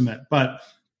guesstimate. But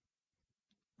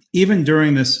even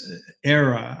during this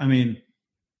era, I mean,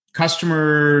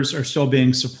 customers are still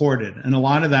being supported, and a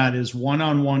lot of that is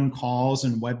one-on-one calls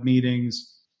and web meetings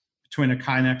between a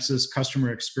KaiNexus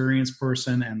customer experience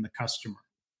person and the customer.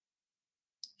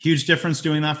 Huge difference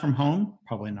doing that from home?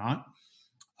 Probably not.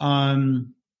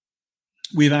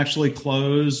 We've actually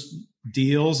closed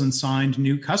deals and signed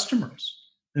new customers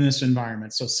in this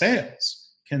environment. So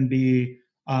sales can be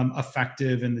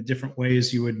effective in the different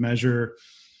ways you would measure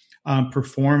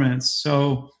performance.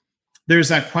 So there's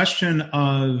that question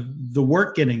of the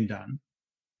work getting done.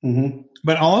 Mm-hmm.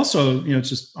 But I'll also,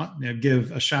 just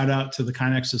give a shout out to the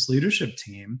KaiNexus leadership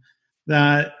team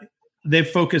that they've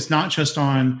focused not just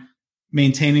on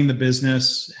maintaining the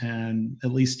business and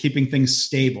at least keeping things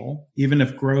stable, even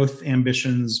if growth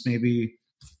ambitions maybe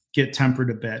get tempered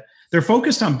a bit. They're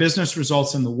focused on business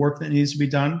results and the work that needs to be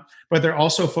done, but they're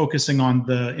also focusing on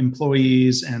the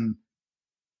employees and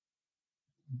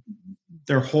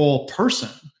their whole person.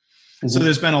 Mm-hmm. So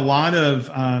there's been a lot of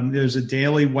there's a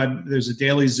daily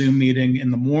Zoom meeting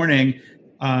in the morning.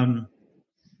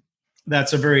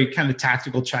 That's a very kind of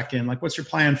tactical check-in, like, what's your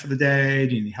plan for the day?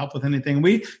 Do you need help with anything?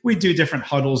 We do different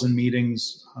huddles and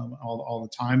meetings all the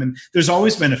time, and there's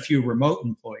always been a few remote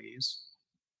employees.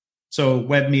 So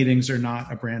web meetings are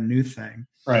not a brand new thing.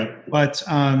 Right. But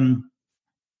end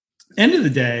of the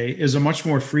day is a much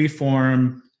more free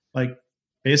form, like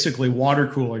basically water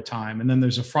cooler time. And then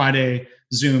there's a Friday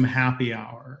Zoom happy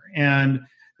hour. And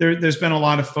there's been a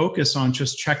lot of focus on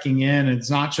just checking in. It's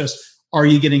not just, are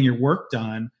you getting your work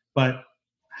done, but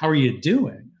how are you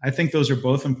doing? I think those are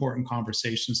both important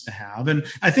conversations to have. And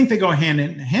I think they go hand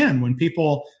in hand. When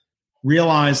people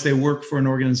realize they work for an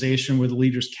organization where the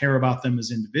leaders care about them as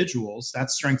individuals,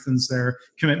 that strengthens their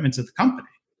commitment to the company.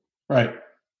 Right.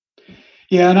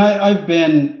 Yeah. And I've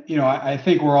been, I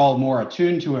think we're all more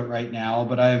attuned to it right now,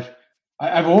 but I've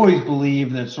always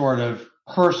believed that sort of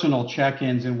personal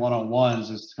check-ins and one-on-ones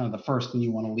is kind of the first thing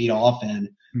you want to lead off in,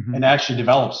 mm-hmm. and actually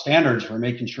develop standards for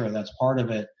making sure that's part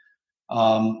of it.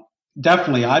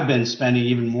 Definitely, I've been spending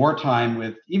even more time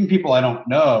with even people I don't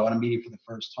know and I'm meeting for the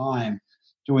first time,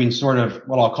 doing sort of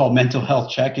what I'll call mental health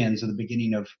check-ins at the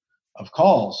beginning of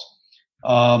calls.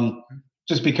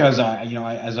 Just because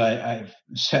as I've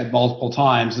said multiple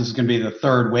times, this is going to be the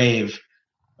third wave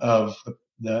of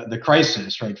the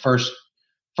crisis, right? First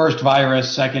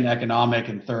virus, second economic,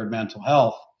 and third mental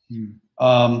health.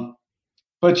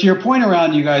 But to your point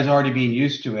around you guys already being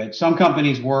used to it, some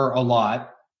companies were a lot.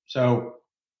 So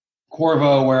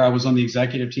Qorvo, where I was on the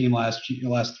executive team last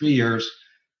 3 years,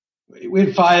 we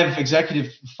had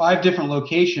five different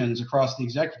locations across the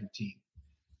executive team.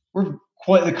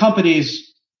 The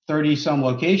company's 30-some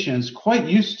locations, quite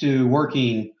used to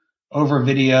working over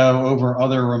video, over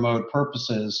other remote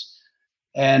purposes.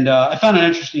 And I found an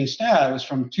interesting stat. It was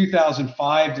from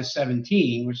 2005 to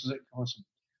 17, which is, of course,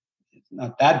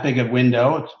 not that big a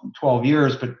window. It's 12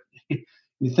 years, but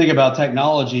you think about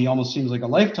technology, almost seems like a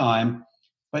lifetime.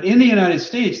 But in the United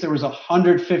States, there was a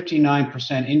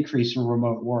 159% increase in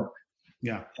remote work.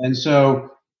 Yeah. And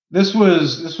so this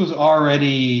was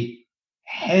already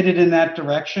headed in that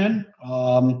direction.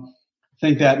 I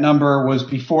think that number was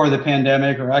before the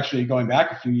pandemic, or actually going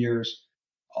back a few years,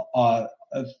 over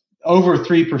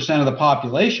 3% of the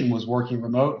population was working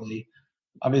remotely.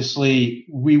 Obviously,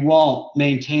 we won't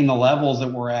maintain the levels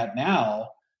that we're at now,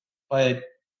 but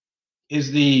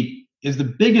is the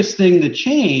biggest thing that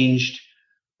changed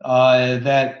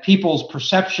that people's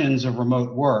perceptions of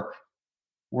remote work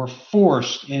were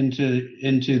forced into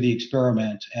the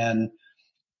experiment, and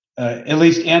at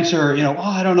least answer,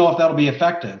 I don't know if that'll be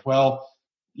effective. Well,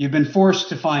 you've been forced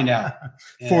to find out.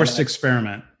 Forced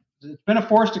experiment. It's been a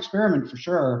forced experiment for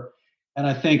sure, and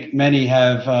I think many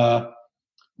have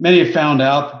found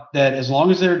out that as long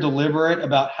as they're deliberate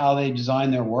about how they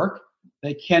design their work,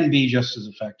 they can be just as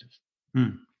effective.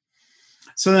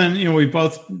 So then, we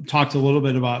both talked a little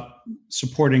bit about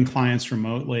supporting clients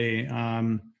remotely.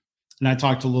 And I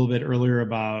talked a little bit earlier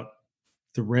about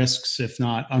the risks, if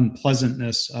not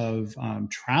unpleasantness, of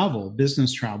travel,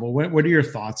 business travel. What are your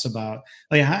thoughts about,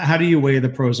 like, how do you weigh the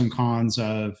pros and cons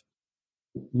of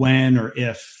when or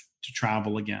if to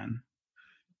travel again?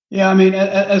 Yeah, I mean,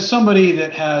 as somebody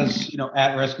that has,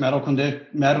 at-risk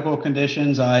medical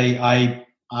conditions, I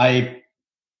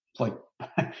like,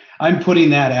 I'm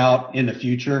putting that out in the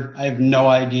future. I have no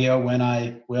idea when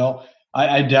I will.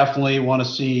 I definitely want to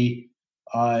see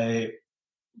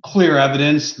clear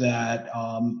evidence that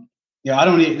I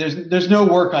don't need. There's no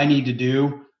work I need to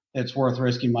do that's worth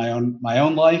risking my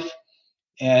own life,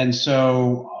 and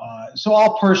so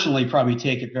I'll personally probably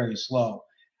take it very slow.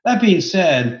 That being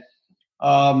said,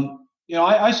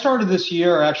 I started this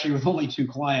year actually with only 2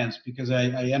 clients because I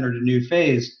entered a new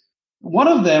phase. One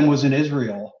of them was in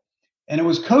Israel. And it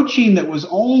was coaching that was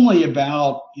only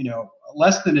about,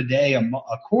 less than a day, a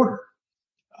quarter.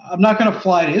 I'm not going to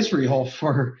fly to Israel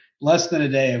for less than a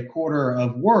day, a quarter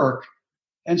of work.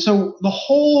 And so the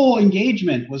whole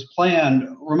engagement was planned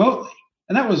remotely.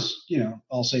 And that was,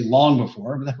 I'll say long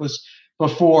before, but that was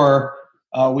before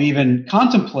we even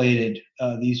contemplated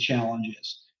these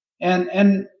challenges. And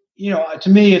to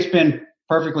me, it's been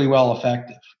perfectly well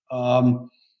effective.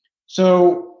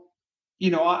 So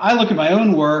I look at my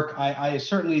own work. I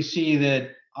certainly see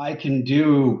that I can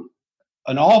do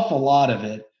an awful lot of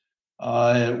it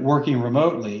working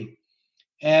remotely.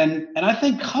 And I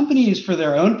think companies for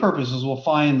their own purposes will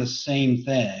find the same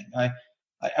thing.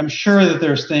 I'm sure that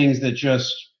there's things that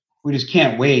we just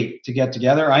can't wait to get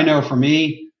together. I know for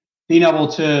me, being able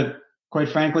to, quite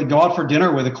frankly, go out for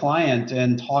dinner with a client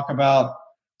and talk about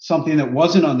something that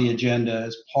wasn't on the agenda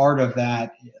is part of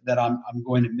that I'm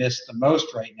going to miss the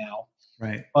most right now.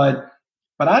 Right. But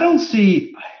I don't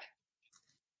see.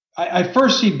 I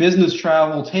first see business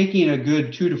travel taking a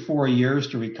good 2 to 4 years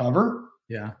to recover.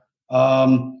 Yeah.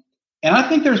 And I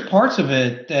think there's parts of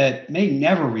it that may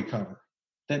never recover,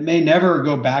 that may never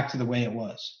go back to the way it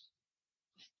was.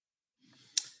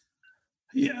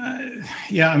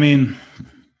 Yeah. I mean,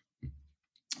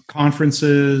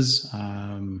 conferences,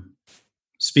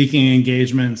 speaking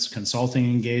engagements, consulting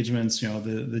engagements,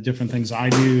 the different things I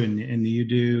do and you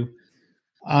do.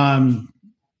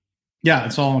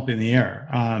 It's all up in the air.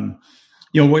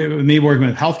 With me working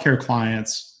with healthcare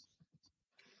clients,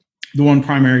 the one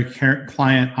primary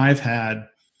client I've had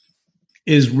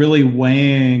is really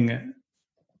weighing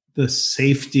the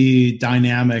safety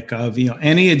dynamic of,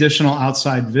 any additional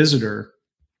outside visitor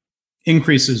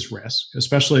increases risk,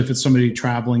 especially if it's somebody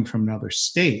traveling from another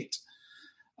state.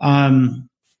 And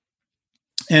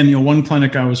one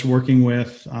clinic I was working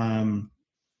with,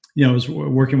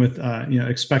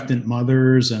 expectant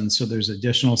mothers. And so there's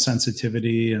additional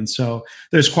sensitivity. And so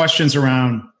there's questions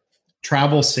around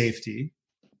travel safety.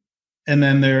 And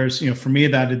then there's, for me,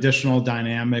 that additional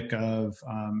dynamic of,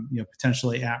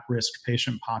 potentially at-risk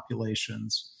patient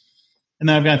populations. And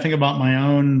then I've got to think about my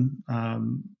own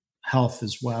health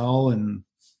as well. And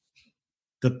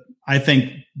I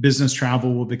think business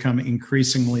travel will become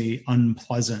increasingly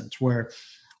unpleasant, where,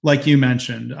 like you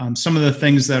mentioned, some of the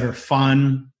things that are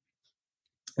fun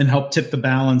and help tip the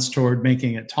balance toward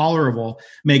making it tolerable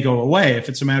may go away. If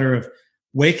it's a matter of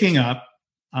waking up,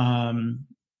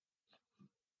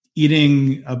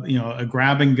 eating a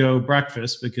grab and go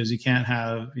breakfast because you can't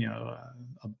have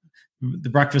the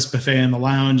breakfast buffet in the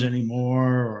lounge anymore,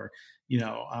 or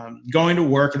going to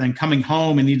work and then coming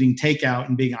home and eating takeout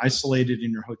and being isolated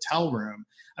in your hotel room.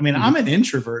 I mean, I'm an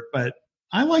introvert, but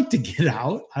I like to get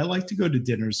out. I like to go to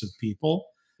dinners with people.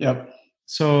 Yep.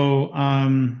 So,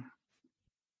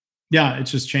 it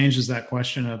just changes that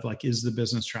question of like, is the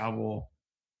business travel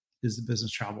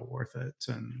worth it?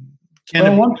 And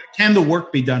can the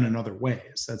work be done in other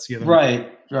ways? That's the other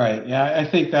right. Yeah, I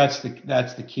think that's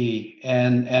the key.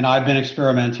 And I've been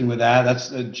experimenting with that. That's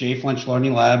the J. Flinch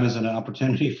Learning Lab is an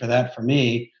opportunity for that for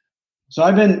me. So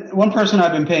one person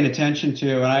I've been paying attention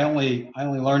to, and I only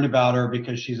learned about her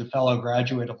because she's a fellow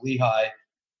graduate of Lehigh,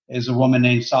 is a woman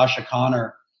named Sasha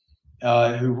Connor,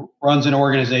 who runs an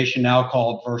organization now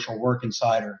called Virtual Work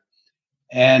Insider.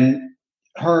 And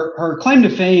her claim to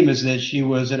fame is that she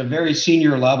was at a very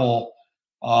senior level,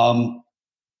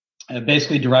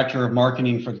 basically director of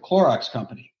marketing for the Clorox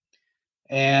company.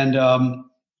 And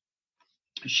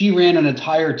she ran an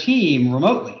entire team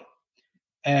remotely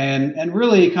and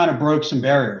really kind of broke some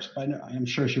barriers. I'm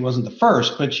sure she wasn't the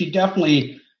first, but she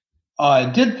definitely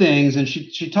did things, and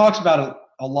she talks about it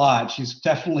a lot. She's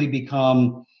definitely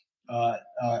become,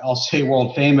 I'll say,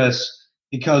 world famous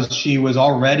because she was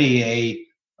already a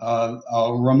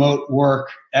remote work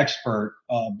expert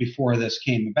before this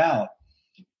came about.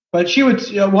 But she would,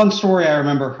 one story I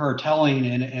remember her telling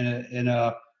in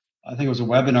a I think it was a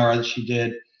webinar that she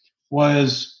did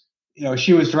was,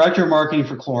 she was director of marketing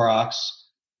for Clorox.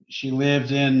 She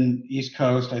lived in East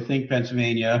Coast, I think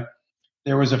Pennsylvania.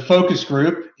 There was a focus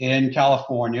group in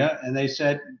California, and they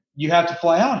said, you have to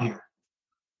fly out here.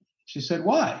 She said,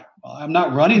 why? Well, I'm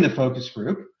not running the focus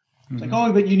group. It's like,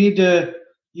 oh, but you need to,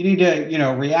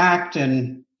 react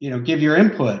and, give your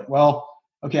input. Well,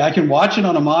 okay, I can watch it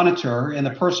on a monitor, and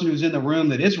the person who's in the room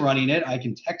that is running it, I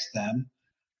can text them.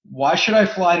 Why should I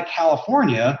fly to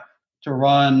California to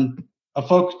run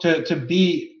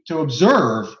to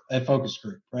observe a focus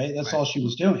group, right? That's all she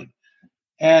was doing.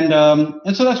 And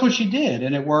so that's what she did,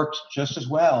 and it worked just as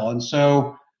well. And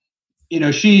so,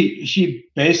 she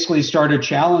basically started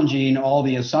challenging all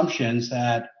the assumptions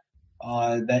that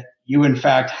you in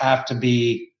fact have to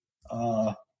be,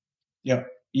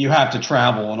 you have to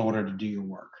travel in order to do your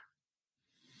work.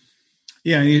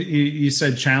 Yeah, you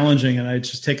said challenging, and I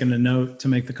just taken a note to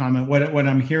make the comment. What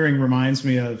I'm hearing reminds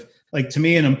me of, like, to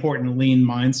me, an important lean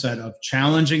mindset of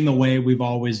challenging the way we've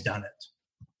always done it.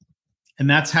 And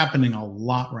that's happening a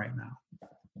lot right now.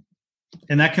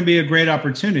 And that can be a great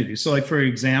opportunity. So, like, for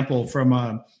example, from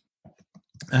a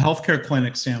healthcare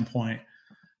clinic standpoint,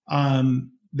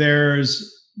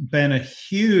 there's been a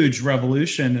huge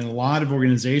revolution in a lot of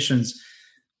organizations.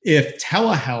 If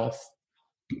telehealth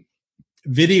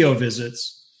video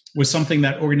visits was something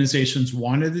that organizations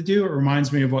wanted to do, it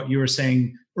reminds me of what you were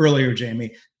saying earlier,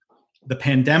 Jamie. The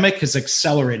pandemic has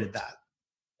accelerated that.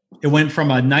 It went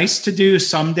from a nice to do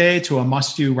someday to a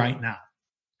must do right now.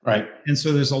 Right. And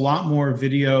so there's a lot more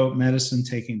video medicine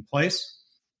taking place.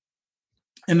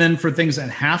 And then for things that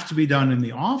have to be done in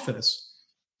the office,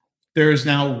 there is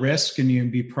now risk, and you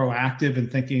can be proactive in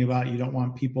thinking about, you don't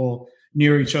want people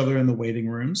near each other in the waiting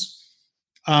rooms.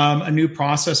 A new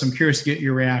process. I'm curious to get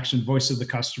your reaction, voice of the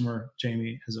customer,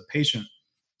 Jamie, as a patient,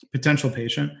 potential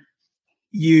patient.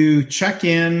 You check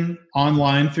in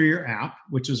online through your app,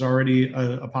 which is already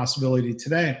a possibility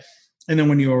today. And then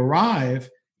when you arrive,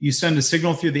 you send a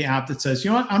signal through the app that says,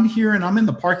 you know what, I'm here and I'm in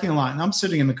the parking lot and I'm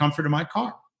sitting in the comfort of my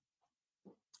car.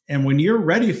 And when you're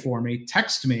ready for me,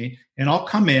 text me and I'll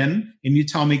come in, and you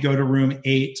tell me go to room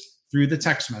 8 through the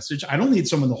text message. I don't need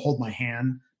someone to hold my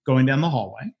hand going down the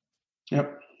hallway.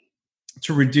 Yep.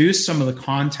 To reduce some of the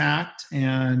contact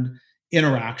and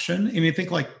interaction. And you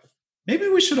think, like, maybe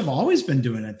we should have always been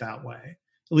doing it that way,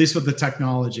 at least with the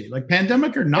technology, like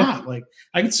pandemic or not. Like,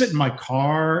 I could sit in my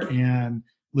car and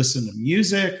listen to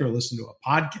music, or listen to a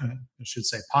podcast, I should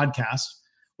say podcast,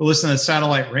 or listen to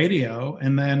satellite radio,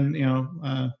 and then,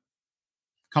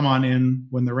 come on in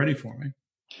when they're ready for me.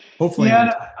 Hopefully.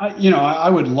 Yeah, I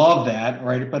would love that,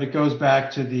 right? But it goes back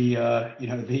to the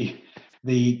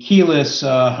keyless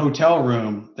hotel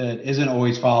room that isn't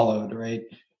always followed, right?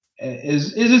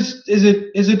 Is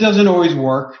it doesn't always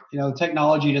work. The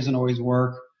technology doesn't always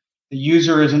work. The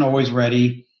user isn't always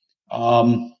ready. I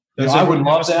would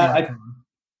love that.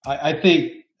 I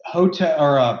think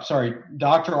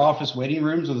doctor office waiting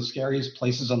rooms are the scariest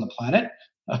places on the planet.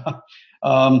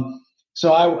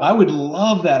 So I would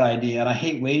love that idea, and I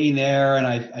hate waiting there, and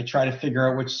I try to figure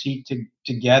out which seat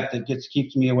to get that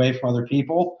keeps me away from other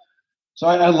people. So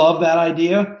I love that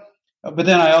idea. But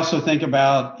then I also think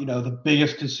about, the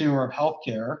biggest consumer of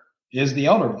healthcare is the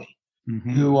elderly,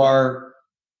 who are,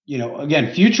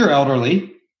 again, future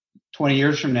elderly 20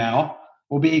 years from now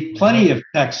will be plenty of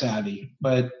tech savvy,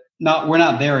 but we're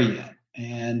not there yet.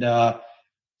 And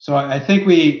so I think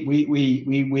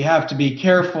we have to be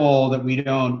careful that we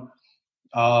don't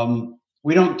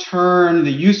turn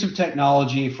the use of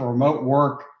technology for remote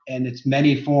work and its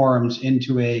many forms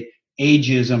into a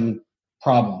ageism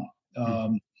problem.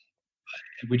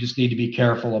 We just need to be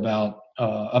careful about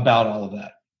all of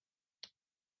that.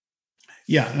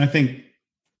 Yeah, and I think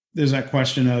there's that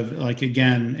question of, like,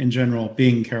 again, in general,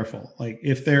 being careful. Like,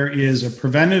 if there is a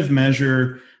preventive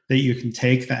measure that you can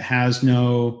take that has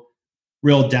no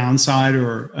real downside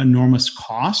or enormous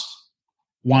cost,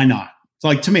 why not? So,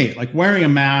 like, to me, like, wearing a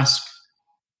mask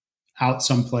out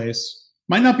someplace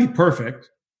might not be perfect.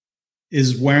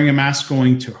 Is wearing a mask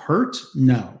going to hurt?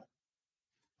 No.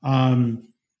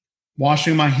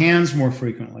 Washing my hands more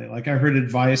frequently. Like, I heard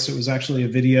advice. It was actually a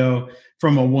video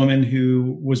from a woman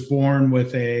who was born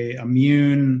with a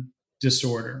immune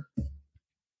disorder.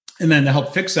 And then to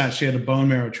help fix that, she had a bone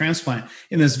marrow transplant.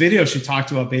 In this video, she talked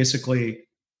about basically,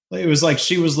 it was like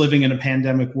she was living in a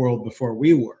pandemic world before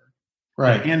we were.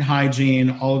 Right. Hand hygiene,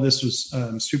 all of this was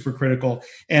super critical.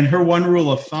 And her one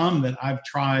rule of thumb that I've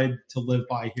tried to live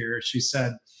by here, she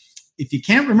said, if you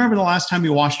can't remember the last time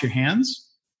you washed your hands,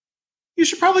 you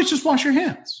should probably just wash your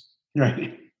hands.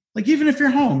 Right. Like, even if you're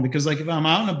home, because, like, if I'm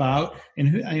out and about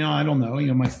and, I don't know,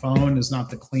 my phone is not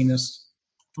the cleanest.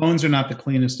 Phones are not the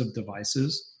cleanest of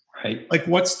devices. Right. Like,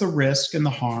 what's the risk and the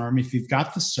harm? If you've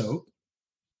got the soap,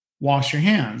 wash your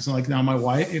hands. Like, now my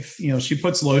wife, if, she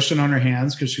puts lotion on her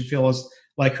hands because she feels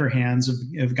like her hands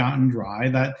have gotten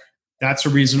dry, that's a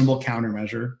reasonable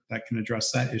countermeasure that can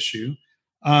address that issue.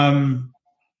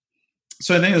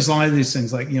 So I think there's a lot of these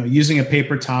things, like, using a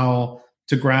paper towel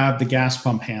to grab the gas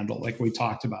pump handle, like we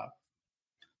talked about.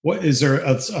 What is there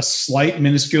a slight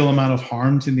minuscule amount of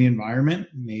harm to the environment?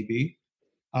 Maybe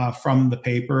from the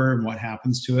paper and what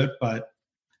happens to it, but,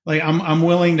 like, I'm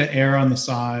willing to err on the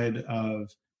side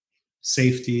of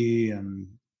safety, and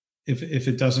if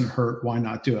it doesn't hurt, why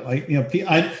not do it? Like,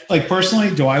 I like,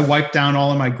 personally, do I wipe down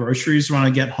all of my groceries when I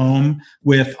get home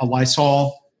with a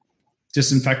Lysol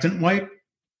disinfectant wipe?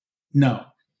 No,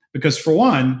 because for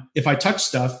one, if I touch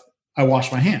stuff, I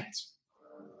wash my hands.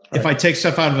 Right. If I take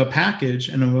stuff out of a package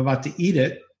and I'm about to eat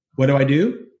it, what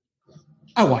do?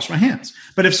 I wash my hands.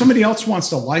 But if somebody else wants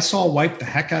to Lysol wipe the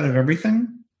heck out of everything,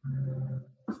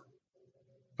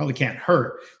 probably can't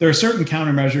hurt. There are certain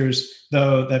countermeasures,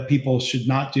 though, that people should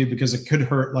not do because it could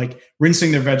hurt, like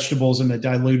rinsing their vegetables in a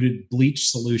diluted bleach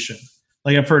solution.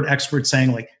 Like, I've heard experts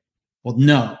saying, like, well,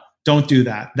 no, don't do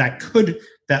that. That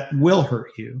that will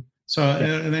hurt you. So I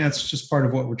think that's just part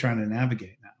of what we're trying to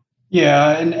navigate now.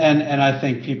 Yeah, and I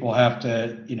think people have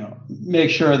to, make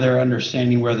sure they're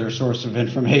understanding where their source of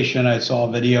information. I saw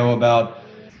a video about,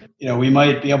 we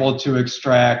might be able to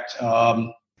extract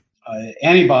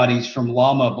antibodies from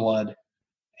llama blood,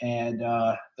 and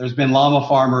there's been llama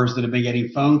farmers that have been getting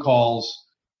phone calls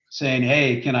saying,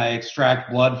 "Hey, can I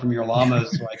extract blood from your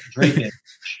llamas so I can drink it?"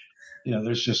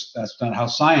 That's not how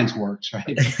science works,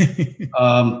 right?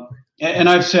 And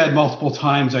I've said multiple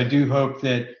times, I do hope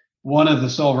that one of the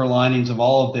silver linings of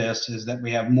all of this is that we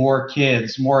have more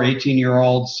kids, more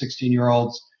 18-year-olds,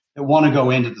 16-year-olds that want to go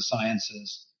into the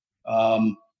sciences.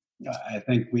 I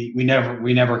think we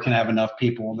never can have enough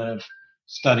people that have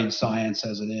studied science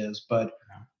as it is. But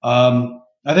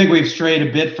I think we've strayed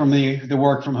a bit from the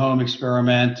work from home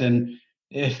experiment. And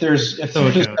if there's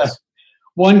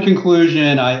one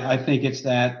conclusion, I think it's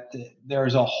that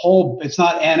there's it's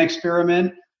not an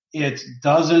experiment, it's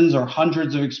dozens or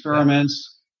hundreds of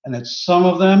experiments. And that some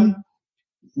of them,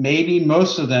 maybe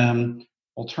most of them,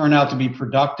 will turn out to be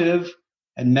productive,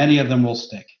 and many of them will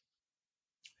stick.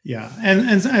 Yeah, and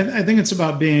I think it's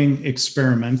about being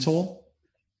experimental,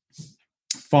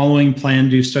 following plan,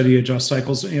 do, study, adjust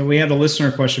cycles. We had a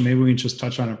listener question. Maybe we can just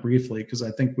touch on it briefly, because I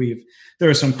think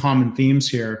there are some common themes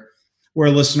here. Where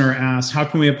a listener asks, how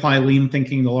can we apply lean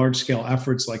thinking to large-scale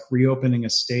efforts like reopening a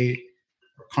state,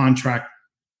 or contact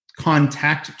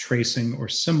tracing, or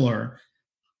similar?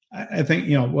 I think,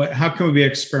 how can we be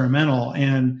experimental,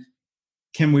 and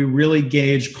can we really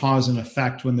gauge cause and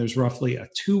effect when there's roughly a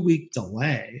 2-week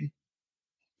delay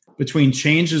between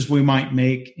changes we might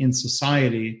make in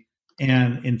society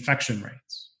and infection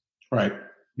rates? Right.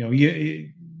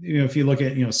 If you look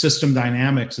at, system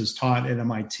dynamics is taught at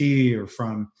MIT, or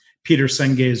from Peter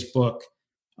Senge's book,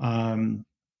 The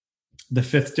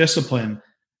Fifth Discipline,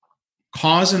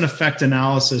 cause and effect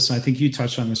analysis, I think you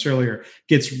touched on this earlier,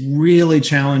 gets really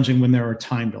challenging when there are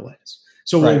time delays.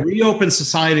 So we'll reopen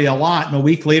society a lot, and a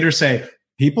week later say,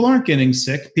 people aren't getting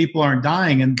sick, people aren't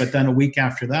dying, but then a week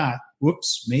after that,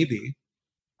 whoops, maybe.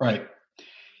 Right.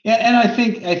 Yeah, and I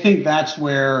think that's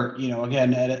where,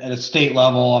 again, at a state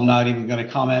level, I'm not even going to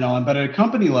comment on, but at a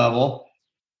company level,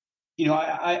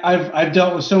 I've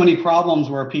dealt with so many problems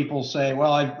where people say,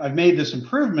 well, I've made this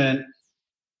improvement.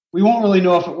 We won't really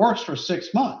know if it works for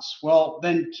 6 months. Well,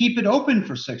 then keep it open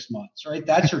for 6 months, right?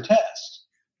 That's your test.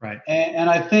 Right. And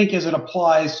I think as it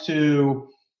applies to,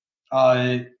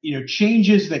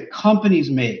 changes that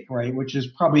companies make, right, which is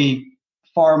probably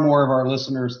far more of our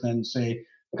listeners than, say,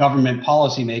 government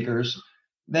policymakers,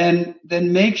 then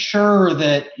make sure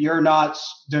that you're not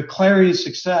declaring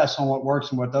success on what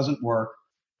works and what doesn't work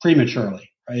prematurely,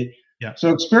 right? Yeah. So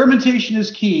experimentation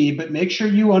is key, but make sure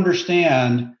you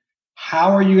understand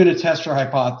how are you going to test your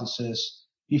hypothesis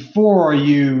before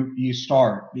you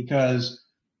start? Because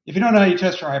if you don't know how you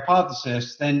test your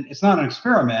hypothesis, then it's not an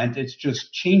experiment. It's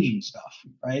just changing stuff,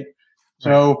 right?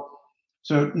 So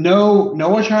know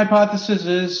what your hypothesis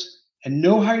is and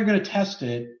know how you're going to test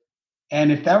it.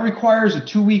 And if that requires a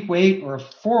 2-week wait or a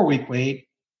 4-week wait,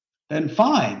 then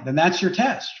fine. Then that's your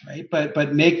test, right?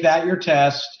 But make that your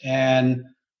test and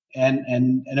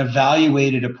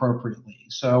evaluate it appropriately.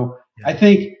 So I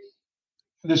think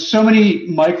there's so many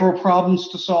micro problems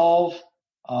to solve,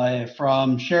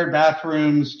 from shared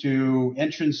bathrooms to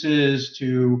entrances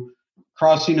to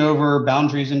crossing over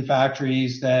boundaries in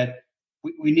factories, that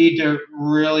we need to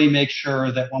really make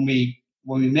sure that when we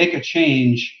make a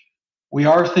change, we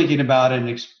are thinking about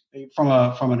it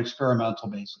from an experimental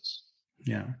basis.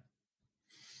 Yeah.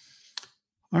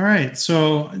 All right.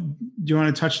 So do you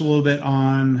want to touch a little bit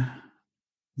on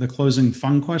the closing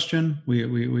fun question?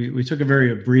 We took a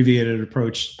very abbreviated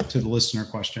approach to the listener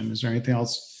question. Is there anything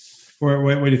else?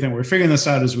 What do you think? We're figuring this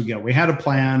out as we go. We had a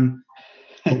plan,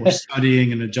 but we're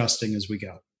studying and adjusting as we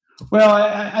go. Well,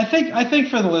 I think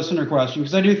for the listener question,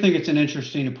 because I do think it's an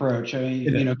interesting approach. I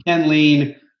mean, Ken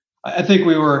Lean, I think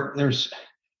there's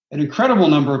an incredible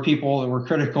number of people that were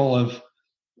critical of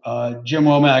Jim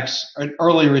Womack's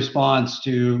early response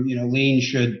to, Lean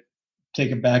should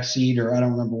take a back seat, or I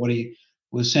don't remember what he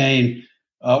was saying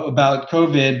about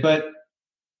COVID. But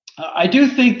I do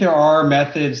think there are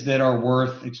methods that are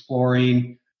worth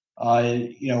exploring.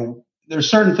 There's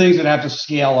certain things that have to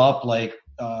scale up, like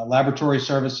laboratory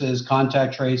services,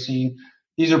 contact tracing.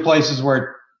 These are places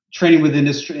where training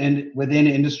within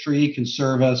industry can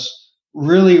serve us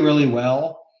really, really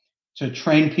well to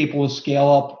train people to scale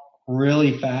up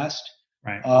really fast.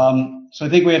 Right. So I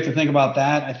think we have to think about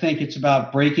that. I think it's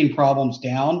about breaking problems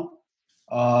down,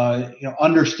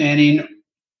 understanding,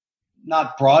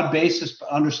 not broad basis, but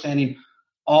understanding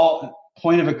all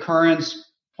point of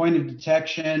occurrence, point of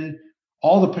detection,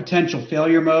 all the potential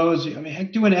failure modes. I mean,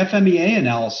 heck, do an FMEA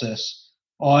analysis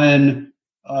on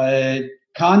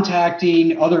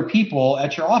contacting other people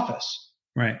at your office.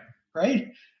 Right. Right.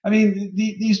 I mean,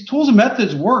 these tools and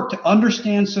methods work to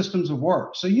understand systems of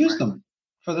work. So use them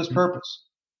for this purpose.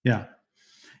 Yeah.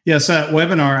 Yes.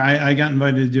 Webinar. I got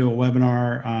invited to do a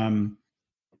webinar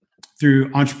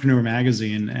through Entrepreneur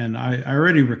Magazine, and I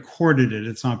already recorded it.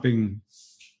 It's not being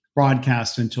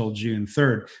broadcast until June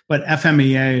 3rd. But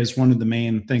FMEA is one of the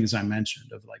main things I mentioned,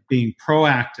 of like being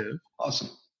proactive. Awesome.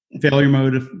 Failure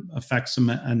mode effects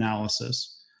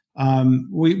analysis.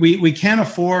 We can't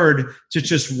afford to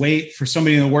just wait for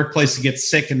somebody in the workplace to get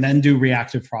sick and then do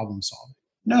reactive problem solving.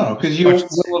 No, because you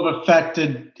will have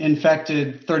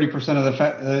infected 30%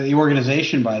 of the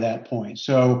organization by that point.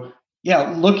 So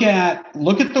yeah, look at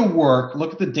the work,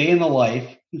 look at the day in the life.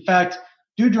 In fact,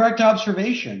 do direct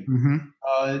observation.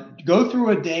 Go through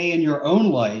a day in your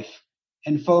own life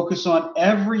and focus on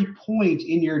every point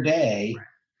in your day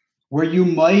where you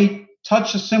might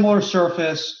touch a similar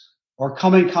surface or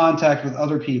come in contact with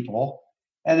other people,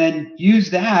 and then use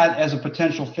that as a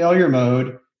potential failure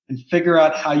mode and figure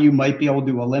out how you might be able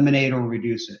to eliminate or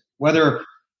reduce it. Whether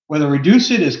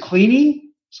reduce it is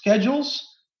cleaning schedules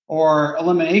or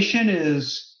elimination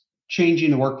is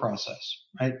changing the work process,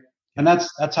 right? And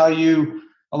that's how you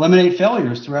eliminate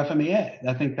failures through FMEA.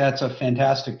 I think that's a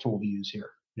fantastic tool to use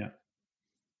here. Yeah.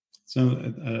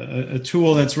 So a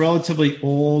tool that's relatively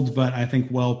old, but I think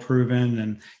well proven,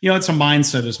 and it's a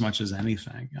mindset as much as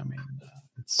anything. I mean,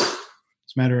 it's a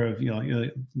matter of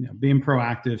being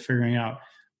proactive, figuring out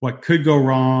what could go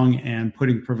wrong, and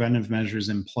putting preventive measures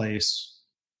in place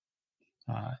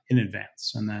in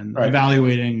advance, and then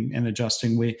evaluating and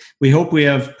adjusting. We hope we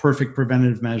have perfect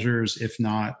preventative measures. If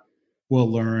not, we'll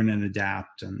learn and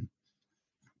adapt and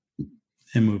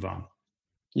move on.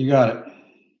 You got it.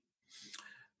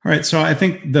 All right. So I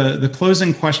think the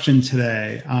closing question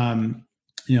today,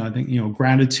 I think,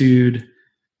 gratitude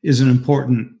is an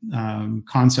important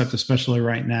concept, especially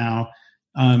right now.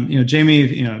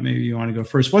 Jamie, maybe you want to go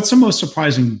first. What's the most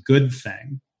surprising good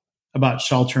thing about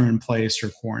shelter in place or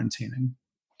quarantining?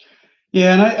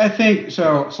 Yeah. And I think,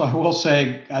 so I will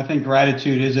say, I think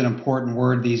gratitude is an important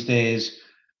word these days,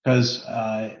 because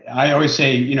I always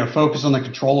say, focus on the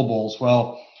controllables.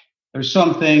 Well, there's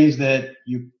some things that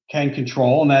you can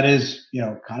control, and that is,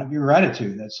 kind of your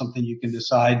gratitude. That's something you can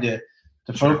decide to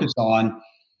focus on.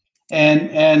 And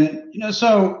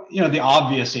the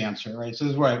obvious answer, right? So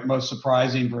this is what most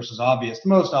surprising versus obvious. The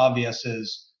most obvious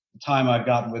is the time I've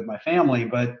gotten with my family,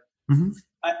 but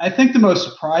I think the most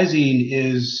surprising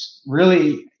is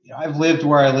really, I've lived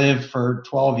where I live for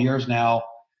 12 years now,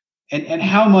 and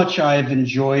how much I've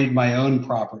enjoyed my own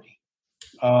property.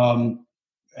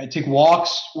 I take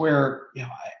walks where,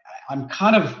 I'm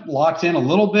kind of locked in a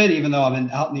little bit, even though I'm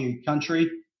out in the country.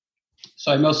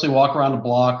 So I mostly walk around a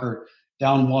block or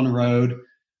down one road.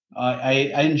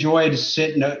 I enjoy to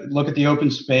sit and look at the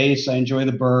open space. I enjoy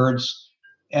the birds.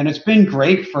 And it's been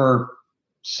great for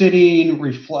sitting,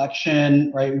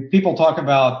 reflection, right? People talk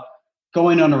about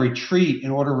going on a retreat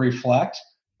in order to reflect.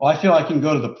 Well, I feel I can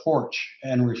go to the porch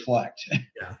and reflect.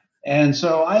 Yeah. And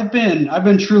so I've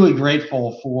been truly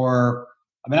grateful for,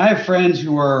 I have friends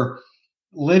who are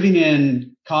living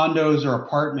in condos or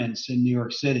apartments in New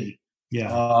York City.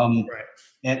 Yeah. Right.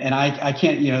 And I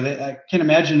can't, I can't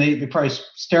imagine they probably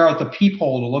stare out the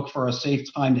peephole to look for a safe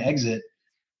time to exit.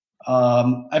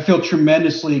 I feel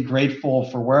tremendously grateful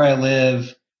for where I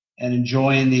live and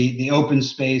enjoying the open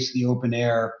space, the open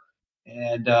air.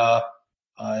 And,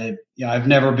 I've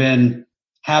never been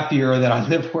happier that I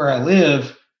live where I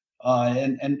live,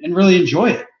 and really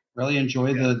enjoy it,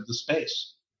 the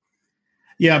space.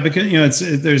 Yeah,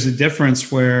 because there's a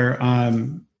difference where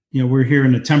we're here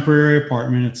in a temporary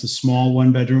apartment. It's a small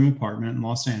 1-bedroom apartment in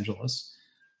Los Angeles.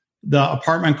 The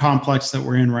apartment complex that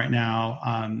we're in right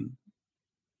now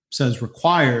says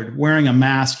required wearing a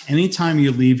mask anytime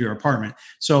you leave your apartment.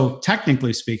 So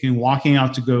technically speaking, walking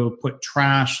out to go put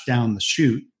trash down the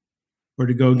chute or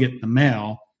to go get the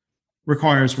mail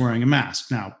requires wearing a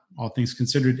mask. Now, all things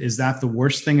considered, is that the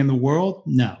worst thing in the world?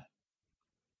 No.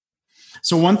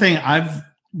 So one thing I've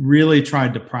really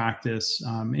tried to practice,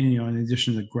 in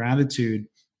addition to gratitude,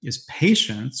 is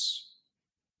patience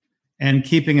and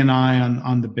keeping an eye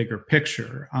on the bigger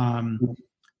picture.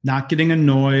 Not getting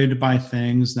annoyed by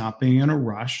things, not being in a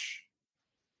rush.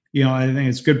 I think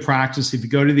it's good practice. If you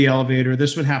go to the elevator,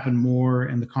 this would happen more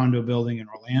in the condo building in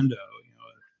Orlando,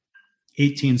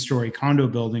 18-story condo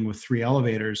building with 3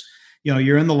 elevators.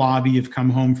 You're in the lobby, you've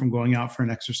come home from going out for an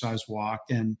exercise walk,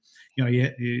 and,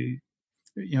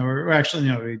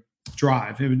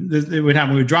 drive. It would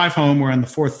happen. We would drive home. We're on the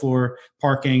 4th floor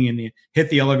parking, and you hit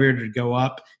the elevator to go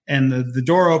up, and the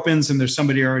door opens, and there's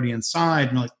somebody already inside.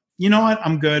 And you're like, you know what?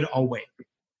 I'm good. I'll wait.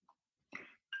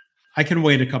 I can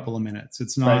wait a couple of minutes.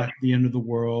 It's not the end of the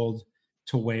world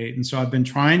to wait. And so I've been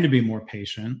trying to be more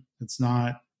patient. It's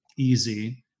not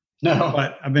easy. No.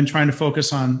 But I've been trying to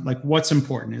focus on like what's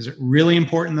important. Is it really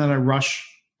important that I rush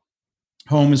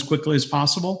home as quickly as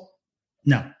possible?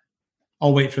 No.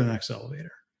 I'll wait for the next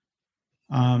elevator.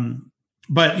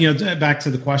 But back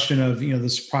to the question of the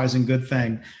surprising good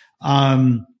thing.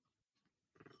 My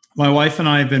wife and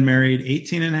I have been married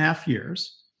 18 and a half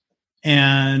years,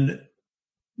 and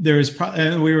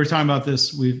and we were talking about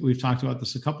this. We've talked about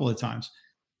this a couple of times.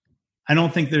 I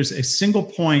don't think there's a single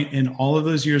point in all of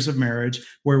those years of marriage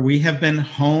where we have been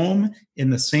home in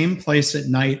the same place at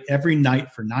night every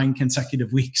night for 9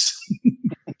 consecutive weeks.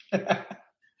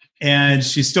 And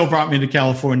she still brought me to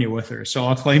California with her. So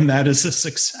I'll claim that as a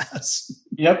success.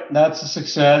 Yep, that's a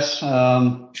success.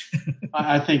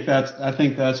 I think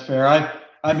that's fair.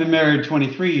 I've been married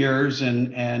 23 years,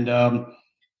 and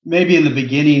maybe in the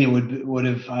beginning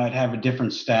I'd have a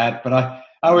different stat, but I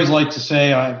always like to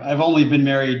say I've only been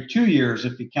married 2 years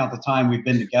if you count the time we've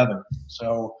been together.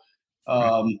 So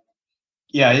it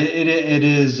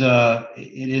is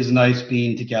nice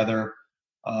being together.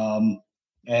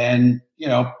 And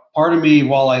part of me,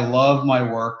 while I love my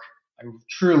work, I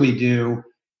truly do,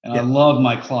 and I love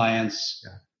my clients,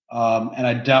 and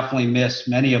I definitely miss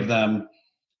many of them.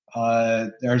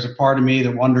 There's a part of me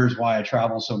that wonders why I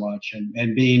travel so much,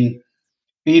 and being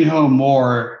home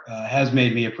more has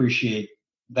made me appreciate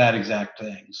that exact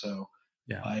thing. So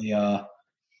I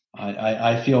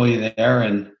feel you there,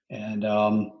 and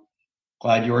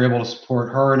glad you were able to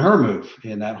support her and her move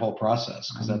in that whole process,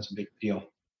 because that's a big deal.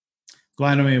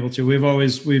 Glad I'm able to.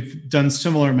 We've done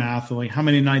similar math, like how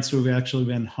many nights we've actually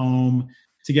been home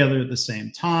together at the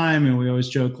same time, and we always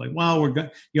joke like, well,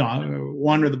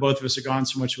 one or the both of us are gone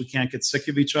so much we can't get sick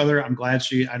of each other. I'm glad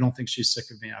I don't think she's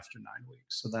sick of me after 9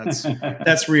 weeks. So that's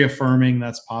reaffirming,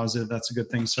 that's positive, that's a good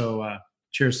thing. So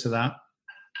cheers to that.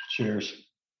 Cheers.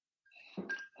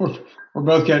 We're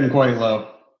both getting quite low.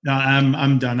 No,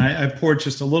 I'm done. I poured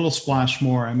just a little splash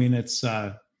more. I mean, it's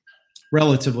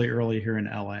relatively early here in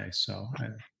LA, so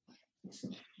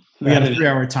we got a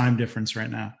 3-hour time difference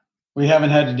right now. We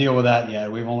haven't had to deal with that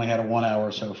yet. We've only had a 1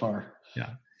 hour so far. Yeah.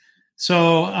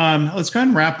 So let's go ahead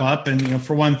and wrap up. And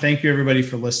for one, thank you everybody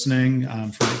for listening.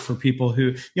 For people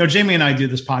who, Jamie and I do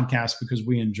this podcast because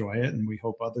we enjoy it, and we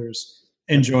hope others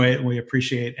enjoy it. And we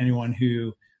appreciate anyone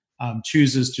who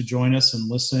chooses to join us and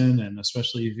listen, and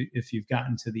especially if you've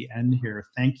gotten to the end here,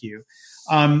 thank you.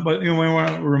 But we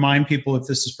want to remind people, if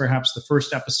this is perhaps the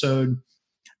first episode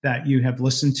that you have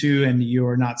listened to and you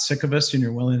are not sick of us and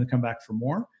you're willing to come back for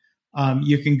more,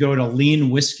 you can go to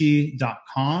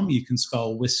leanwhiskey.com. You can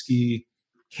spell whiskey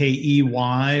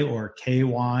K-E-Y or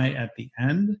K-Y at the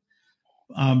end.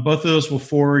 Both of those will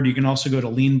forward. You can also go to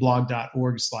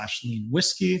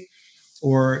leanblog.org/leanwhiskey.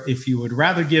 Or if you would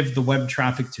rather give the web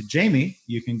traffic to Jamie,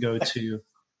 you can go to...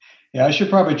 Yeah, I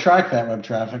should probably track that web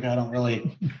traffic. I don't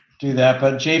really do that.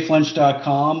 But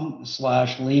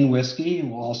jflinch.com/leanwhiskey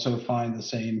will also find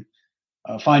you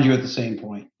at the same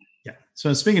point. Yeah.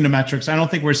 So speaking of metrics, I don't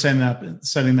think we're setting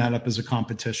that up as a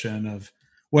competition of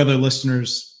whether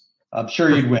listeners... I'm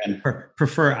sure you'd win.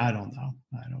 Prefer, I don't know.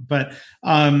 But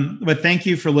thank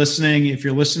you for listening. If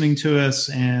you're listening to us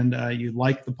and you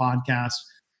like the podcast,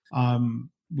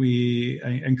 we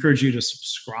encourage you to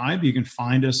subscribe. You can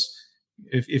find us,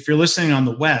 if you're listening on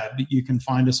the web, you can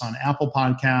find us on Apple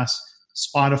Podcasts,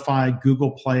 Spotify,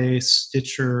 Google Play,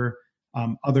 Stitcher,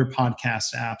 other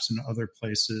podcast apps, and other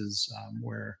places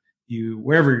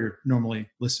wherever you're normally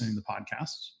listening to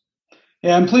podcasts.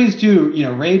 Yeah, and please do,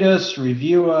 rate us,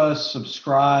 review us,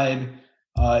 subscribe.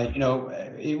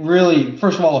 It really,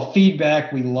 first of all,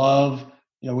 feedback we love.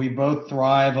 We both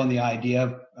thrive on the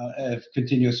idea of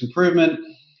continuous improvement,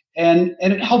 and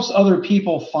it helps other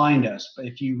people find us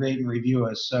if you rate and review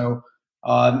us. So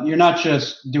you're not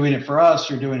just doing it for us,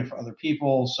 you're doing it for other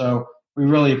people. So we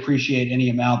really appreciate any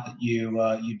amount that you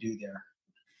do there.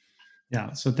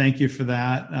 Yeah. So thank you for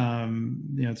that.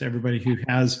 To everybody who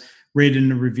has rated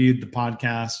and reviewed the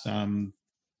podcast. And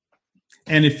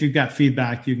if you've got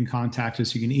feedback, you can contact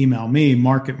us. You can email me,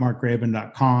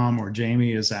 mark@markgraban.com, or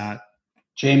Jamie is at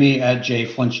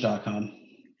jamie@jflinch.com.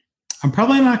 I'm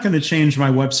probably not going to change my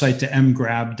website to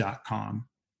mgrab.com.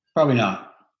 Probably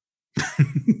not.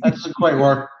 That doesn't quite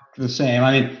work the same.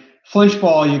 I mean,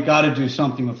 Flinchball, you got to do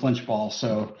something with Flinchball.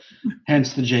 So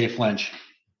hence the J Flinch.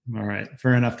 All right.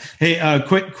 Fair enough. Hey,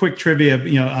 quick trivia.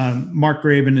 Mark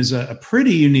Graban is a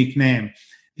pretty unique name.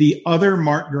 The other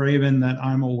Mark Graban that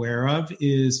I'm aware of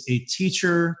is a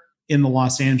teacher in the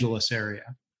Los Angeles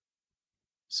area.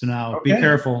 So now be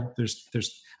careful. There's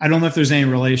I don't know if there's any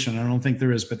relation. I don't think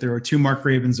there is, but there are 2 Mark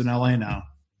Grabans in LA now.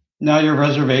 Now your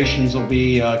reservations will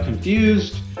be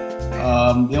confused.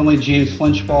 The only James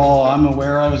Flinchball I'm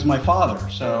aware of is my father.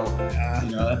 So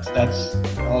that's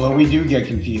although we do get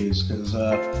confused because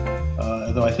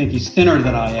although I think he's thinner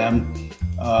than I am,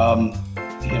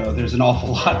 there's an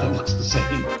awful lot that looks the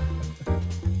same.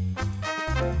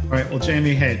 All right. Well,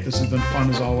 Jamie, hey, this has been fun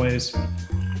as always.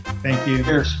 Thank you.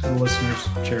 Cheers. To the listeners.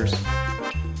 Cheers.